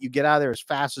people, but you get out of there as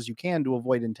fast as you can to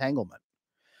avoid entanglement.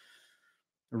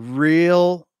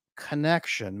 Real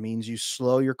connection means you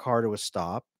slow your car to a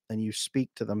stop and you speak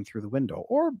to them through the window,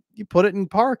 or you put it in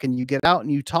park and you get out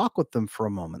and you talk with them for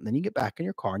a moment. Then you get back in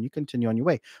your car and you continue on your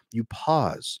way. You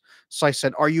pause. So I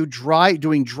said, are you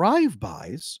doing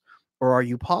drive-bys or are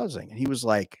you pausing? And he was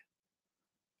like,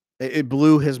 it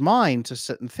blew his mind to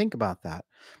sit and think about that.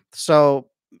 So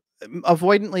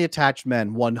avoidantly attached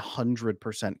men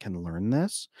 100% can learn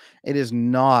this. It is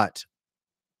not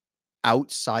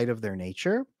outside of their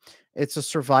nature. It's a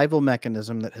survival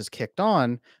mechanism that has kicked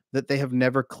on that they have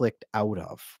never clicked out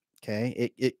of.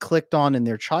 Okay. It clicked on in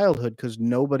their childhood because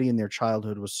nobody in their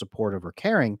childhood was supportive or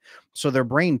caring. So their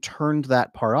brain turned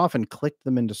that part off and clicked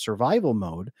them into survival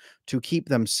mode to keep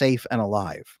them safe and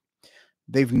alive.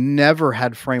 They've never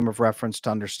had frame of reference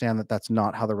to understand that that's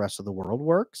not how the rest of the world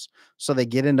works. So they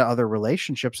get into other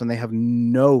relationships and they have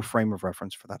no frame of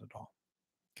reference for that at all.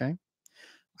 Okay.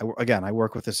 Again, I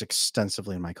work with this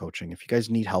extensively in my coaching. If you guys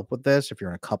need help with this, if you're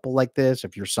in a couple like this,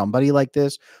 if you're somebody like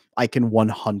this, I can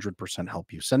 100%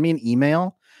 help you. Send me an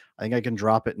email. I think I can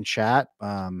drop it in chat.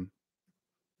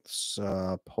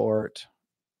 Support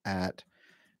at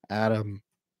Adam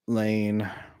Lane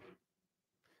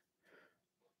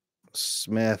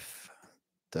Smith.com.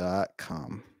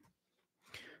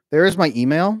 There is my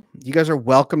email. You guys are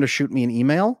welcome to shoot me an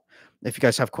email. If you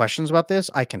guys have questions about this,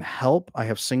 I can help. I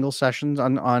have single sessions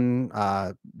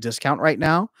on discount right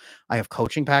now. I have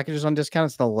coaching packages on discount.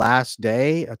 It's the last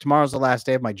day. Tomorrow's the last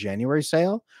day of my January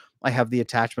sale. I have the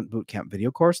attachment bootcamp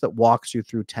video course that walks you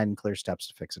through 10 clear steps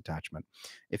to fix attachment.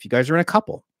 If you guys are in a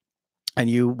couple,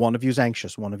 and one of you is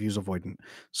anxious, one of you is avoidant.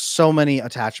 So many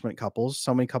attachment couples,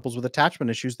 so many couples with attachment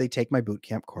issues, they take my boot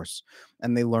camp course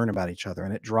and they learn about each other.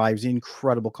 And it drives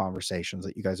incredible conversations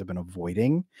that you guys have been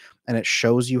avoiding. And it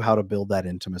shows you how to build that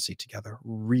intimacy together.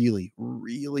 Really,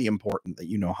 really important that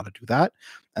you know how to do that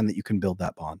and that you can build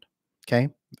that bond. Okay.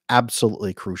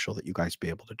 Absolutely crucial that you guys be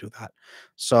able to do that.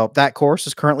 So that course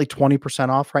is currently 20%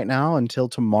 off right now until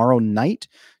tomorrow night.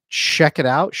 Check it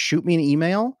out. Shoot me an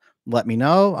email. Let me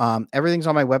know. Everything's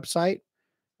on my website,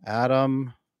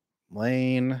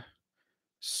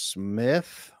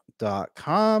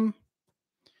 adamlanesmith.com.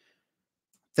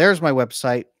 There's my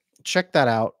website. Check that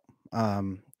out.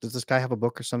 Does this guy have a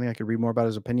book or something I could read more about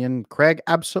his opinion? Craig,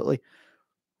 absolutely.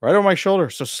 Right on my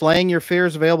shoulder. So Slaying Your Fear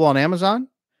is available on Amazon.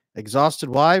 Exhausted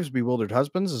Wives, Bewildered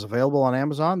Husbands is available on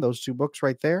Amazon. Those two books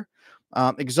right there.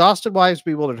 Exhausted Wives,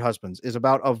 Bewildered Husbands is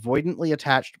about avoidantly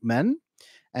attached men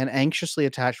and anxiously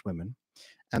attached women,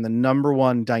 and the number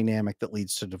one dynamic that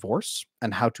leads to divorce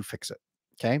and how to fix it.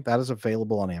 Okay. That is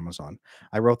available on Amazon.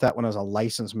 I wrote that when I was a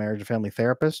licensed marriage and family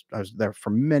therapist. I was there for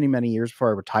many, many years before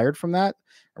I retired from that.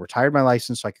 I retired my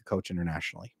license so I could coach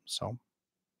internationally. So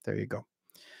there you go.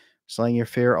 Slaying Your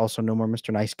Fear. Also, No More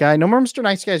Mr. Nice Guy. No More Mr.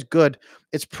 Nice Guy is good.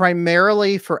 It's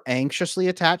primarily for anxiously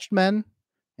attached men.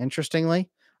 Interestingly,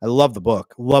 I love the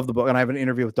book. Love the book. And I have an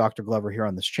interview with Dr. Glover here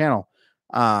on this channel.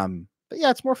 But yeah,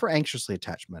 it's more for anxiously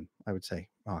attached men, I would say.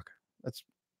 Oh, okay. That's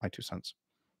my 2 cents.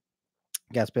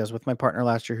 Gatsby, I was with my partner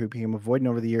last year who became avoidant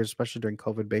over the years, especially during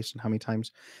COVID, based on how many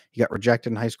times he got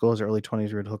rejected in high school. His early 20s,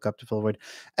 we would hook up to fill a void.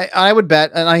 I would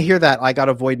bet, and I hear that I got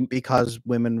avoidant because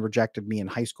women rejected me in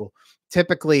high school.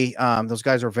 Typically, those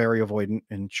guys are very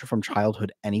avoidant from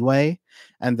childhood anyway,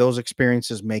 and those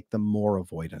experiences make them more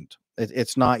avoidant.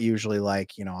 It's not usually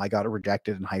like, I got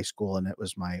rejected in high school and it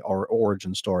was my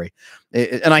origin story.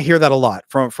 And I hear that a lot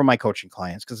from my coaching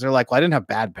clients because they're like, well, I didn't have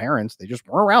bad parents. They just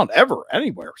weren't around ever,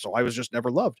 anywhere. So I was just never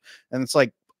loved. And it's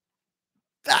like,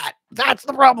 that's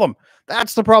the problem.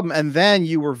 That's the problem. And then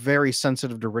you were very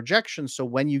sensitive to rejection. So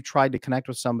when you tried to connect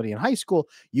with somebody in high school,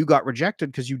 you got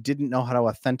rejected because you didn't know how to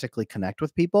authentically connect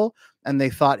with people. And they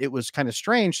thought it was kind of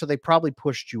strange. So they probably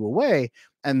pushed you away.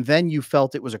 And then you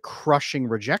felt it was a crushing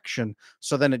rejection.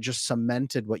 So then it just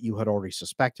cemented what you had already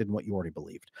suspected and what you already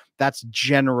believed. That's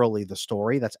generally the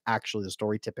story. That's actually the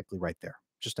story typically right there.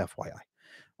 Just FYI.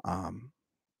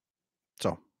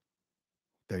 So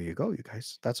there you go, you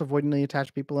guys. That's avoidantly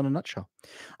attached people in a nutshell.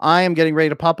 I am getting ready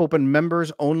to pop open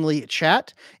members only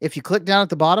chat. If you click down at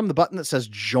the bottom, the button that says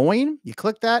join, you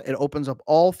click that, it opens up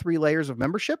all 3 layers of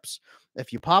memberships.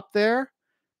 If you pop there,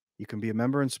 you can be a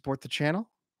member and support the channel,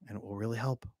 and it will really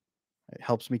help. It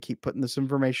helps me keep putting this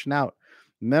information out.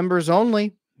 Members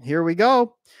only. Here we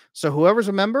go. So whoever's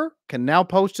a member can now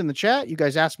post in the chat. You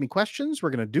guys ask me questions.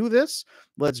 We're going to do this.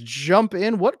 Let's jump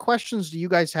in. What questions do you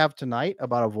guys have tonight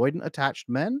about avoidant attached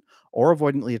men or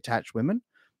avoidantly attached women?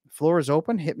 The floor is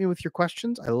open. Hit me with your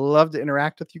questions. I love to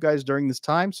interact with you guys during this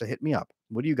time, so hit me up.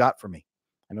 What do you got for me?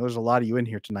 I know there's a lot of you in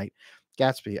here tonight.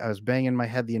 Gatsby, I was banging my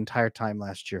head the entire time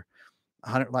last year.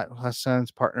 100 less sense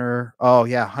partner. Oh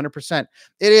yeah, 100%.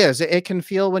 It is. It can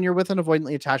feel when you're with an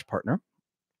avoidantly attached partner.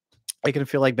 It can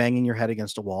feel like banging your head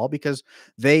against a wall because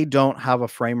they don't have a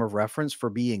frame of reference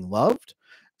for being loved.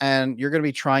 And you're going to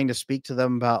be trying to speak to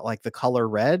them about like the color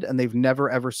red, and they've never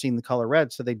ever seen the color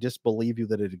red. So they disbelieve you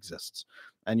that it exists.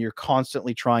 And you're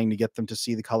constantly trying to get them to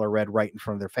see the color red right in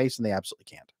front of their face, and they absolutely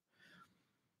can't.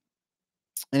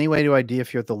 Any way to ID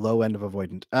if you're at the low end of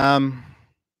avoidant?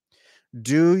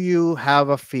 Do you have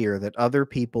a fear that other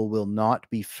people will not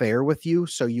be fair with you,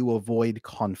 so you avoid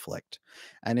conflict?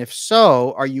 And if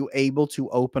so, are you able to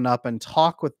open up and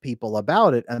talk with people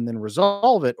about it and then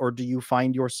resolve it? Or do you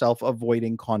find yourself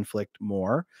avoiding conflict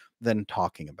more than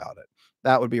talking about it?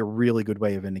 That would be a really good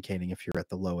way of indicating if you're at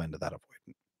the low end of that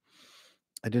avoidant.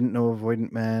 I didn't know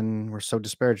avoidant men were so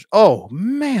disparaged. Oh,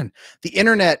 man. The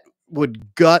internet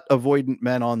would gut avoidant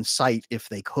men on sight if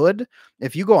they could.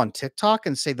 If you go on TikTok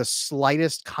and say the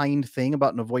slightest kind thing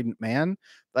about an avoidant man,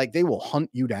 like they will hunt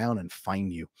you down and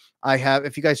find you. I have,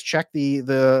 if you guys check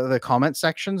the comment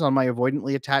sections on my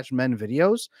avoidantly attached men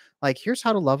videos, like here's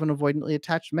how to love an avoidantly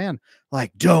attached man.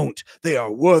 Like, don't. They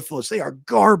are worthless. They are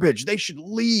garbage. They should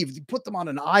leave. Put them on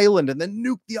an island and then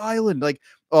nuke the island. Like,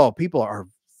 oh, people are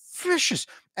vicious.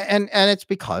 And it's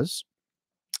because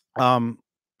um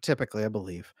typically I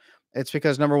believe it's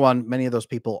because number one, many of those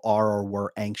people are or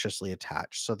were anxiously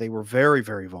attached, so they were very,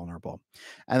 very vulnerable,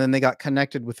 and then they got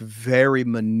connected with very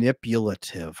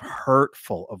manipulative,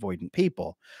 hurtful, avoidant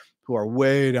people who are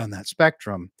way down that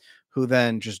spectrum, who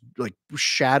then just like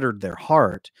shattered their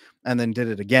heart and then did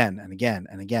it again and again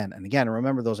and again and again. And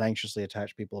remember, those anxiously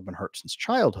attached people have been hurt since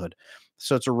childhood,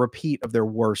 so it's a repeat of their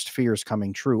worst fears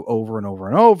coming true over and over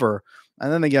and over.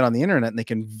 And then they get on the internet and they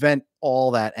can vent all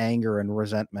that anger and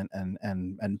resentment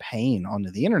and pain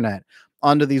onto the internet,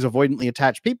 onto these avoidantly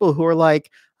attached people who are like,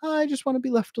 I just want to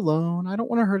be left alone. I don't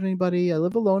want to hurt anybody. I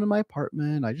live alone in my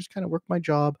apartment. I just kind of work my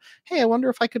job. Hey, I wonder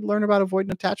if I could learn about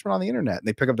avoidant attachment on the internet. And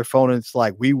they pick up their phone and it's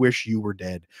like, we wish you were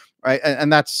dead. Right.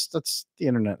 And that's the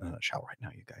internet in a nutshell right now,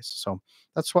 you guys. So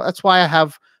that's why I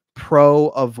have pro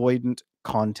avoidant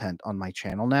content on my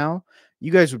channel now.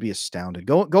 You guys would be astounded.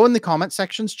 Go in the comment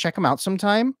sections, check them out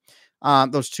sometime.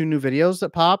 Those 2 new videos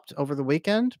that popped over the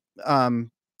weekend,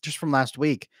 just from last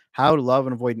week, how to love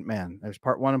an avoidant man. There's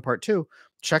part 1 and part 2.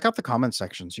 Check out the comment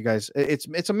sections, you guys.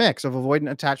 It's a mix of avoidant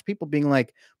attached people being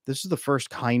like, this is the first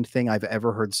kind thing I've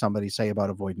ever heard somebody say about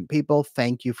avoidant people.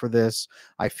 Thank you for this.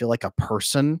 I feel like a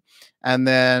person. And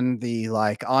then the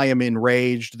like, I am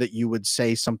enraged that you would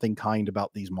say something kind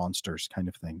about these monsters kind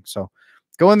of thing. So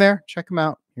go in there, check them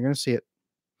out. You're gonna see it.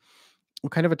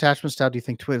 What kind of attachment style do you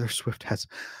think Taylor Swift has?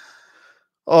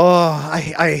 Oh,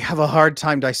 I have a hard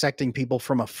time dissecting people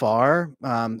from afar.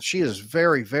 She is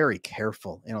very, very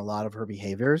careful in a lot of her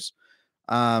behaviors.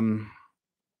 Um,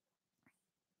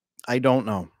 I don't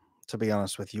know, to be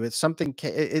honest with you. It's something.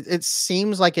 It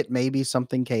seems like it may be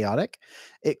something chaotic.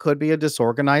 It could be a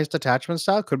disorganized attachment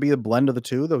style. It could be a blend of the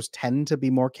two. Those tend to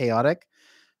be more chaotic.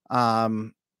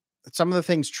 Um, some of the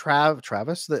things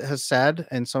Travis that has said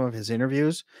in some of his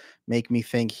interviews make me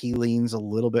think he leans a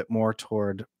little bit more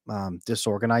toward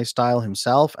disorganized style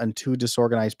himself, and 2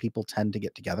 disorganized people tend to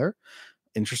get together.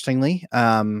 Interestingly,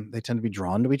 they tend to be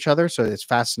drawn to each other, so it's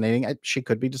fascinating. She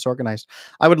could be disorganized.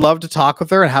 I would love to talk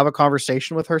with her and have a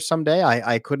conversation with her someday.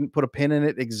 I couldn't put a pin in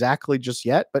it exactly just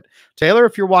yet, but Taylor,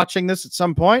 if you're watching this at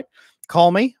some point,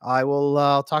 call me. I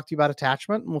will talk to you about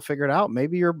attachment and we'll figure it out.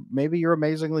 Maybe you're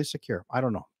amazingly secure. I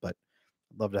don't know, but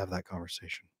I'd love to have that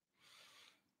conversation.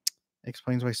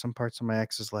 Explains why some parts of my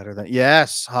ex's letter that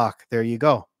yes, Hawk. There you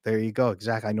go. There you go.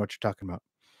 Exactly. I know what you're talking about.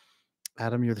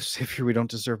 Adam, you're the savior we don't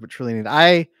deserve but truly need.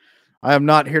 I am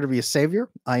not here to be a savior.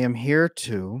 I am here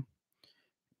to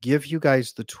give you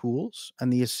guys the tools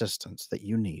and the assistance that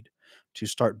you need to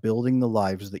start building the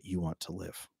lives that you want to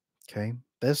live. Okay?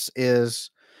 This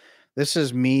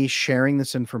is me sharing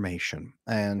this information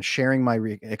and sharing my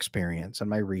experience and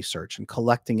my research and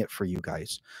collecting it for you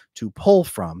guys to pull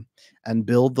from and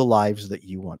build the lives that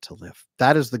you want to live.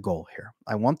 That is the goal here.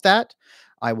 I want that.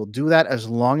 I will do that as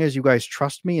long as you guys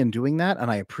trust me in doing that. And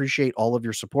I appreciate all of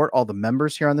your support, all the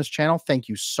members here on this channel. Thank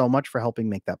you so much for helping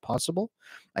make that possible.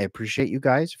 I appreciate you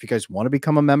guys. If you guys want to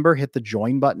become a member, hit the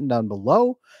join button down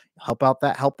below. Help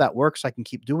that work so I can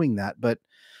keep doing that. But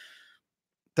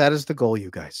that is the goal, you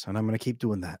guys, and I'm gonna keep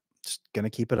doing that. Just gonna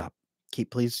keep it up.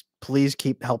 Please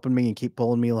keep helping me and keep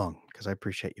pulling me along because I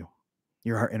appreciate you.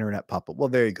 You're our internet pop-up. Well,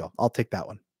 there you go. I'll take that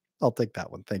one. I'll take that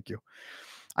one. Thank you.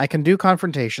 I can do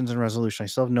confrontations and resolution. I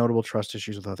still have notable trust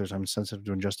issues with others. I'm sensitive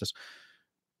to injustice.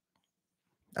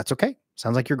 That's okay.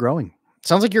 Sounds like you're growing.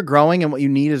 Sounds like you're growing, and what you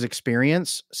need is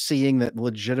experience, seeing that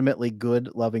legitimately good,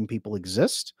 loving people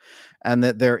exist, and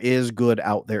that there is good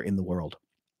out there in the world.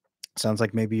 Sounds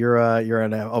like maybe you're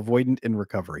an avoidant in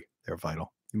recovery. They're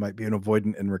vital. You might be an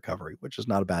avoidant in recovery, which is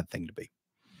not a bad thing to be.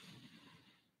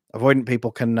 Avoidant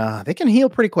people can they can heal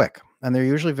pretty quick, and they're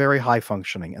usually very high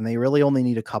functioning, and they really only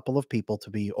need a couple of people to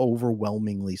be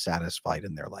overwhelmingly satisfied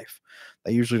in their life.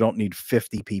 They usually don't need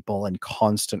 50 people and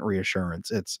constant reassurance.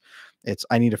 It's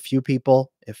I need a few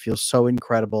people. It feels so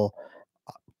incredible.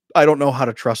 I don't know how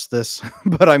to trust this,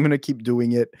 but I'm going to keep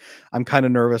doing it. I'm kind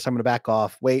of nervous. I'm going to back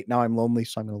off. Wait, now I'm lonely,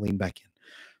 so I'm going to lean back in.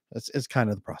 It's kind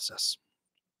of the process.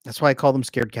 That's why I call them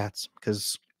scared cats,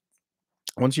 because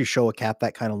once you show a cat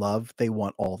that kind of love, they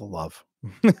want all the love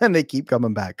and they keep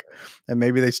coming back. And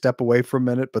maybe they step away for a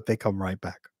minute, but they come right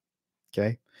back.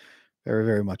 Okay. Very,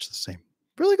 very much the same.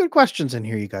 Really good questions in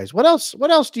here, you guys. What else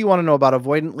do you want to know about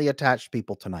avoidantly attached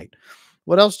people tonight?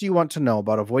 What else do you want to know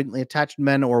about avoidantly attached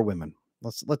men or women?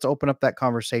 Let's open up that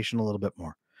conversation a little bit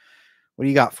more. What do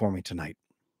you got for me tonight?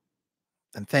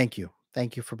 And thank you.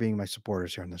 Thank you for being my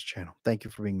supporters here on this channel. Thank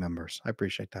you for being members. I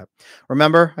appreciate that.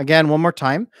 Remember, again, one more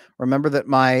time, remember that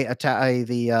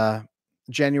the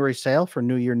January sale for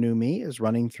New Year, New Me is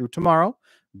running through tomorrow.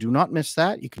 Do not miss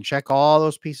that. You can check all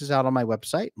those pieces out on my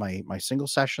website. My single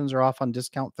sessions are off on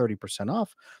discount, 30%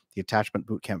 off. The attachment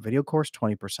bootcamp video course,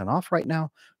 20% off right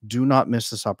now. Do not miss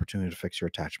this opportunity to fix your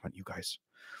attachment, you guys.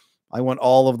 I want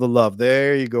all of the love.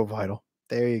 There you go, Vital.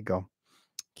 There you go.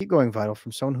 Keep going, Vital.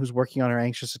 From someone who's working on her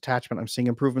anxious attachment, I'm seeing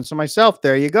improvements in myself.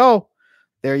 There you go.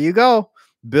 There you go.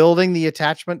 Building the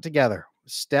attachment together,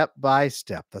 step by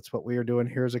step. That's what we are doing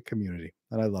here as a community.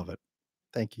 And I love it.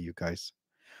 Thank you, you guys.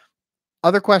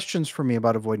 Other questions for me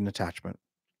about avoidant attachment?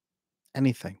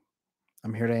 Anything.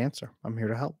 I'm here to answer. I'm here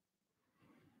to help.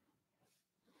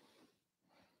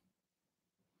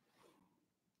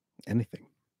 Anything.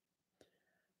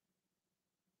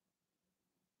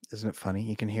 Isn't it funny?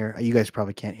 You can hear, you guys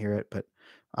probably can't hear it, but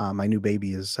my new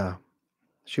baby is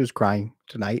she was crying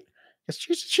tonight. Yes,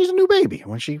 she's a new baby.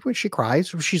 When she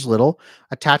cries, when she's little,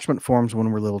 attachment forms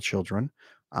when we're little children.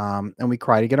 And we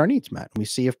cry to get our needs met. And we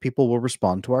see if people will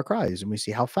respond to our cries, and we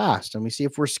see how fast, and we see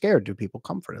if we're scared. Do people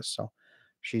comfort us? So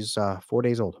she's 4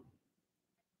 days old.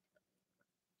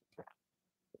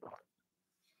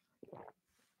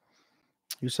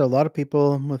 You said a lot of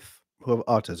people who have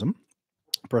autism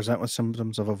present with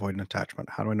symptoms of avoidant attachment.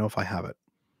 How do I know if I have it?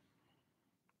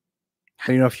 How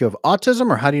do you know if you have autism,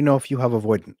 or how do you know if you have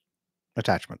avoidant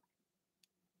attachment?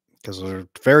 Because they're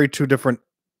very two different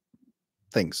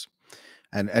things,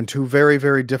 and two very,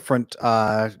 very different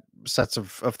sets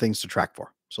of things to track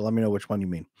for. So let me know which one you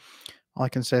mean. All I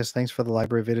can say is thanks for the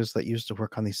library videos that used to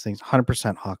work on these things.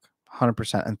 100%, Hawk.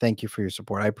 100%. And thank you for your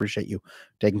support. I appreciate you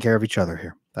taking care of each other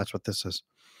here. That's what this is.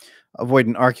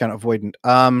 Avoidant, Archeon,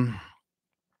 avoidant.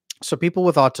 So people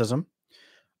with autism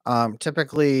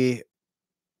typically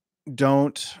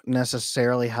don't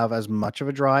necessarily have as much of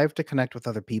a drive to connect with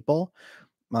other people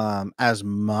as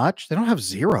much. They don't have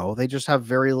zero. They just have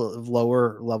very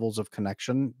lower levels of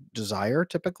connection desire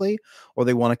typically, or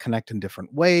they want to connect in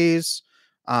different ways.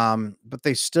 But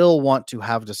they still want to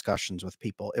have discussions with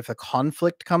people. If a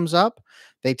conflict comes up,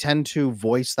 they tend to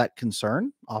voice that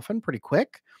concern often pretty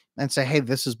quick and say, "Hey,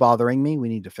 this is bothering me. We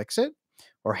need to fix it."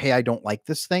 Or, "Hey, I don't like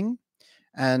this thing."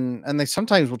 And they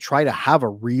sometimes will try to have a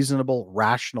reasonable,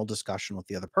 rational discussion with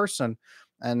the other person,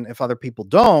 and if other people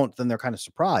don't, then they're kind of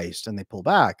surprised and they pull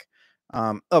back.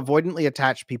 Avoidantly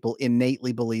attached people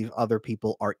innately believe other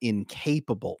people are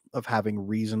incapable of having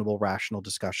reasonable, rational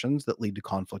discussions that lead to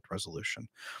conflict resolution.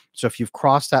 So if you've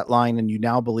crossed that line and you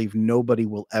now believe nobody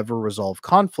will ever resolve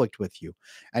conflict with you,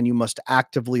 and you must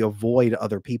actively avoid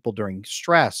other people during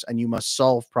stress, and you must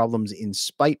solve problems in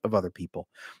spite of other people,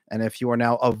 and if you are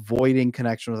now avoiding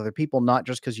connection with other people, not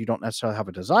just because you don't necessarily have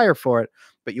a desire for it,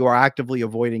 but you are actively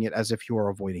avoiding it as if you are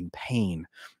avoiding pain,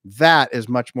 that is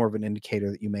much more of an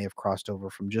indicator that you may have crossed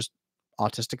over from just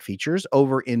autistic features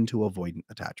over into avoidant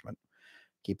attachment.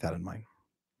 Keep that in mind.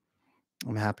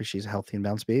 I'm happy she's a healthy and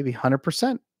balanced baby.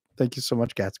 100%. Thank you so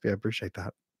much, Gatsby. I appreciate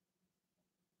that.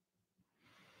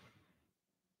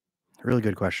 Really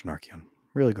good question, Archeon.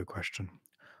 Really good question.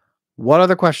 What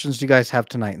other questions do you guys have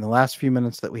tonight in the last few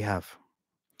minutes that we have?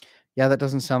 Yeah, that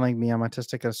doesn't sound like me. I'm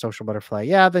autistic and a social butterfly.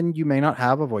 Yeah, then you may not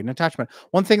have avoidant attachment.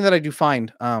 One thing that I do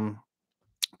find,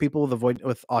 people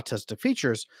with autistic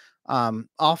features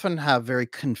often have very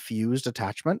confused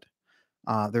attachment.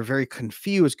 They're very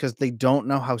confused because they don't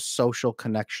know how social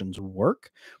connections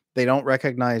work. They don't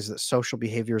recognize that social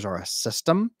behaviors are a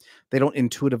system. They don't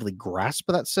intuitively grasp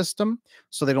that system,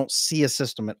 so they don't see a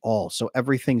system at all. So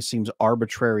everything seems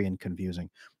arbitrary and confusing.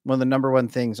 One of the number one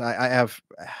things I have,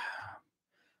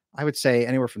 I would say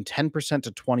anywhere from 10%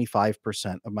 to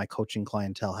 25% of my coaching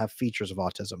clientele have features of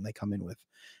autism they come in with.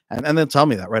 And they'll tell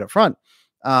me that right up front.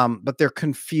 But they're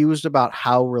confused about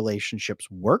how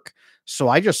relationships work. So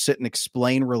I just sit and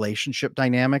explain relationship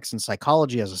dynamics and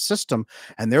psychology as a system.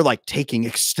 And they're like taking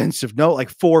extensive note, like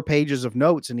 4 pages of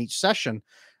notes in each session.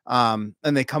 And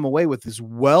they come away with this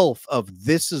wealth of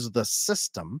this is the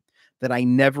system that I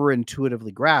never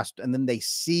intuitively grasped. And then they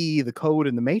see the code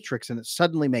in the matrix and it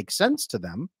suddenly makes sense to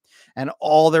them. And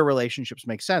all their relationships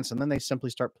make sense. And then they simply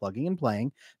start plugging and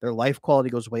playing. Their life quality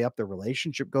goes way up. Their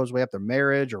relationship goes way up. Their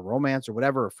marriage or romance or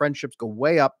whatever, or friendships go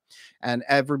way up. And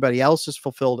everybody else is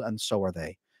fulfilled. And so are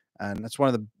they. And that's it's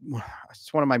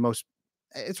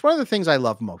one of the things I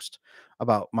love most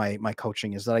about my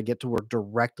coaching is that I get to work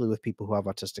directly with people who have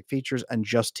autistic features and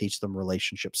just teach them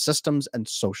relationship systems and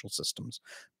social systems.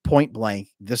 Point blank,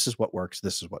 this is what works,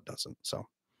 this is what doesn't. So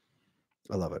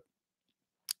I love it.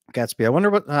 Gatsby, I wonder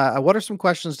what are some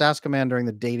questions to ask a man during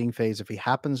the dating phase if he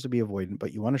happens to be avoidant,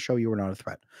 but you want to show you are not a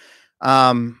threat?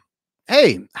 Um,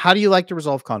 hey, how do you like to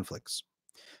resolve conflicts?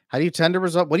 How do you tend to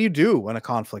resolve? What do you do when a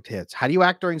conflict hits? How do you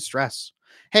act during stress?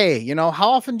 Hey,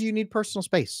 how often do you need personal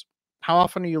space? How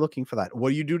often are you looking for that? What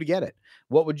do you do to get it?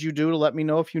 What would you do to let me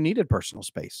know if you needed personal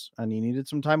space and you needed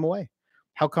some time away?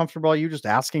 How comfortable are you just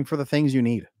asking for the things you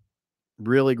need?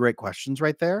 Really great questions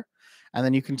right there. And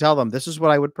then you can tell them, this is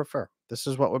what I would prefer. This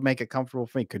is what would make it comfortable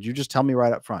for me. Could you just tell me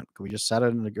right up front? Could we just set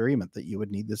an agreement that you would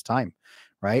need this time?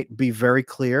 Right? Be very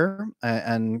clear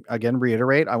and again,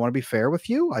 reiterate, I want to be fair with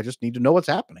you. I just need to know what's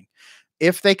happening.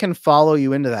 If they can follow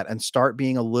you into that and start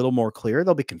being a little more clear,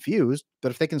 they'll be confused.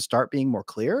 But if they can start being more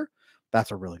clear,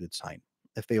 that's a really good sign.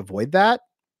 If they avoid that,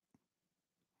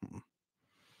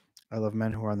 I love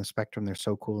men who are on the spectrum. They're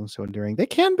so cool and so endearing. They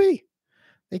can be.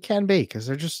 They can be because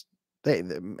they're just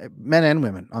men and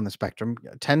women on the spectrum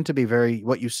tend to be very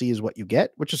what you see is what you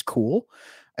get, which is cool.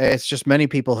 It's just many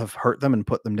people have hurt them and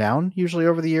put them down usually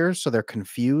over the years, so they're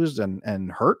confused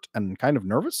and hurt and kind of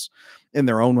nervous in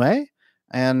their own way.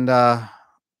 And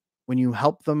when you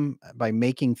help them by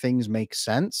making things make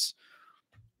sense,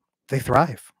 they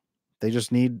thrive. They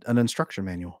just need an instruction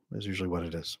manual is usually what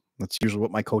it is. That's usually what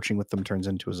my coaching with them turns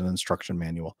into is an instruction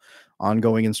manual,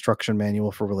 ongoing instruction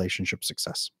manual for relationship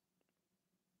success.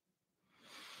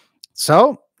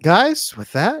 So, guys,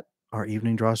 with that, our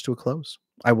evening draws to a close.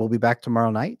 I will be back tomorrow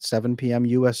night, 7 p.m.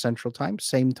 US Central Time,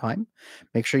 same time.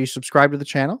 Make sure you subscribe to the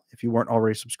channel if you weren't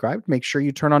already subscribed. Make sure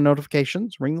you turn on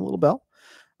notifications, ring the little bell.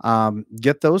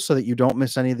 Get those so that you don't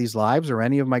miss any of these lives or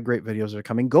any of my great videos that are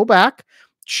coming. Go back,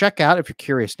 check out, if you're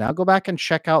curious now, go back and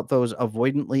check out those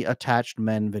avoidantly attached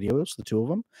men videos, the two of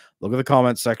them. Look at the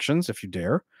comment sections if you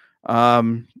dare.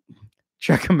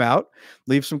 Check them out.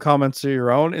 Leave some comments of your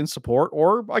own in support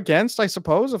or against, I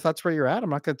suppose, if that's where you're at.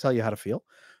 I'm not going to tell you how to feel.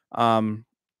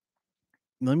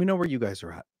 Let me know where you guys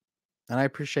are at. And I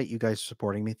appreciate you guys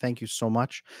supporting me. Thank you so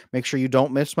much. Make sure you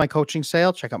don't miss my coaching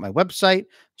sale. Check out my website.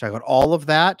 Check out all of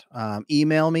that.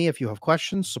 Email me if you have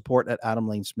questions.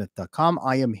 support@adamlanesmith.com.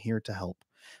 I am here to help.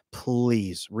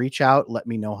 Please reach out. Let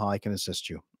me know how I can assist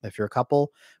you. If you're a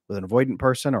couple with an avoidant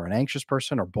person or an anxious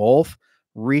person or both,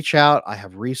 reach out. I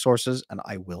have resources and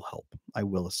I will help. I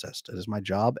will assist. It is my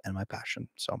job and my passion.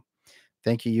 So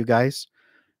thank you, you guys.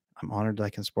 I'm honored that I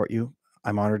can support you.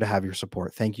 I'm honored to have your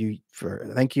support. Thank you,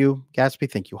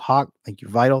 Gatsby. Thank you, Hawk. Thank you,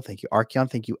 Vital. Thank you,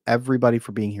 Archeon. Thank you, everybody,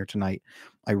 for being here tonight.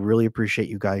 I really appreciate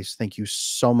you guys. Thank you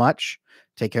so much.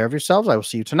 Take care of yourselves. I will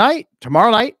see you tomorrow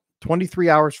night, 23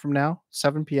 hours from now,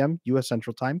 7 p.m. US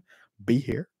Central Time. Be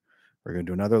here. We're going to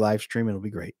do another live stream. It'll be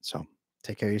great. So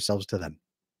take care of yourselves till then.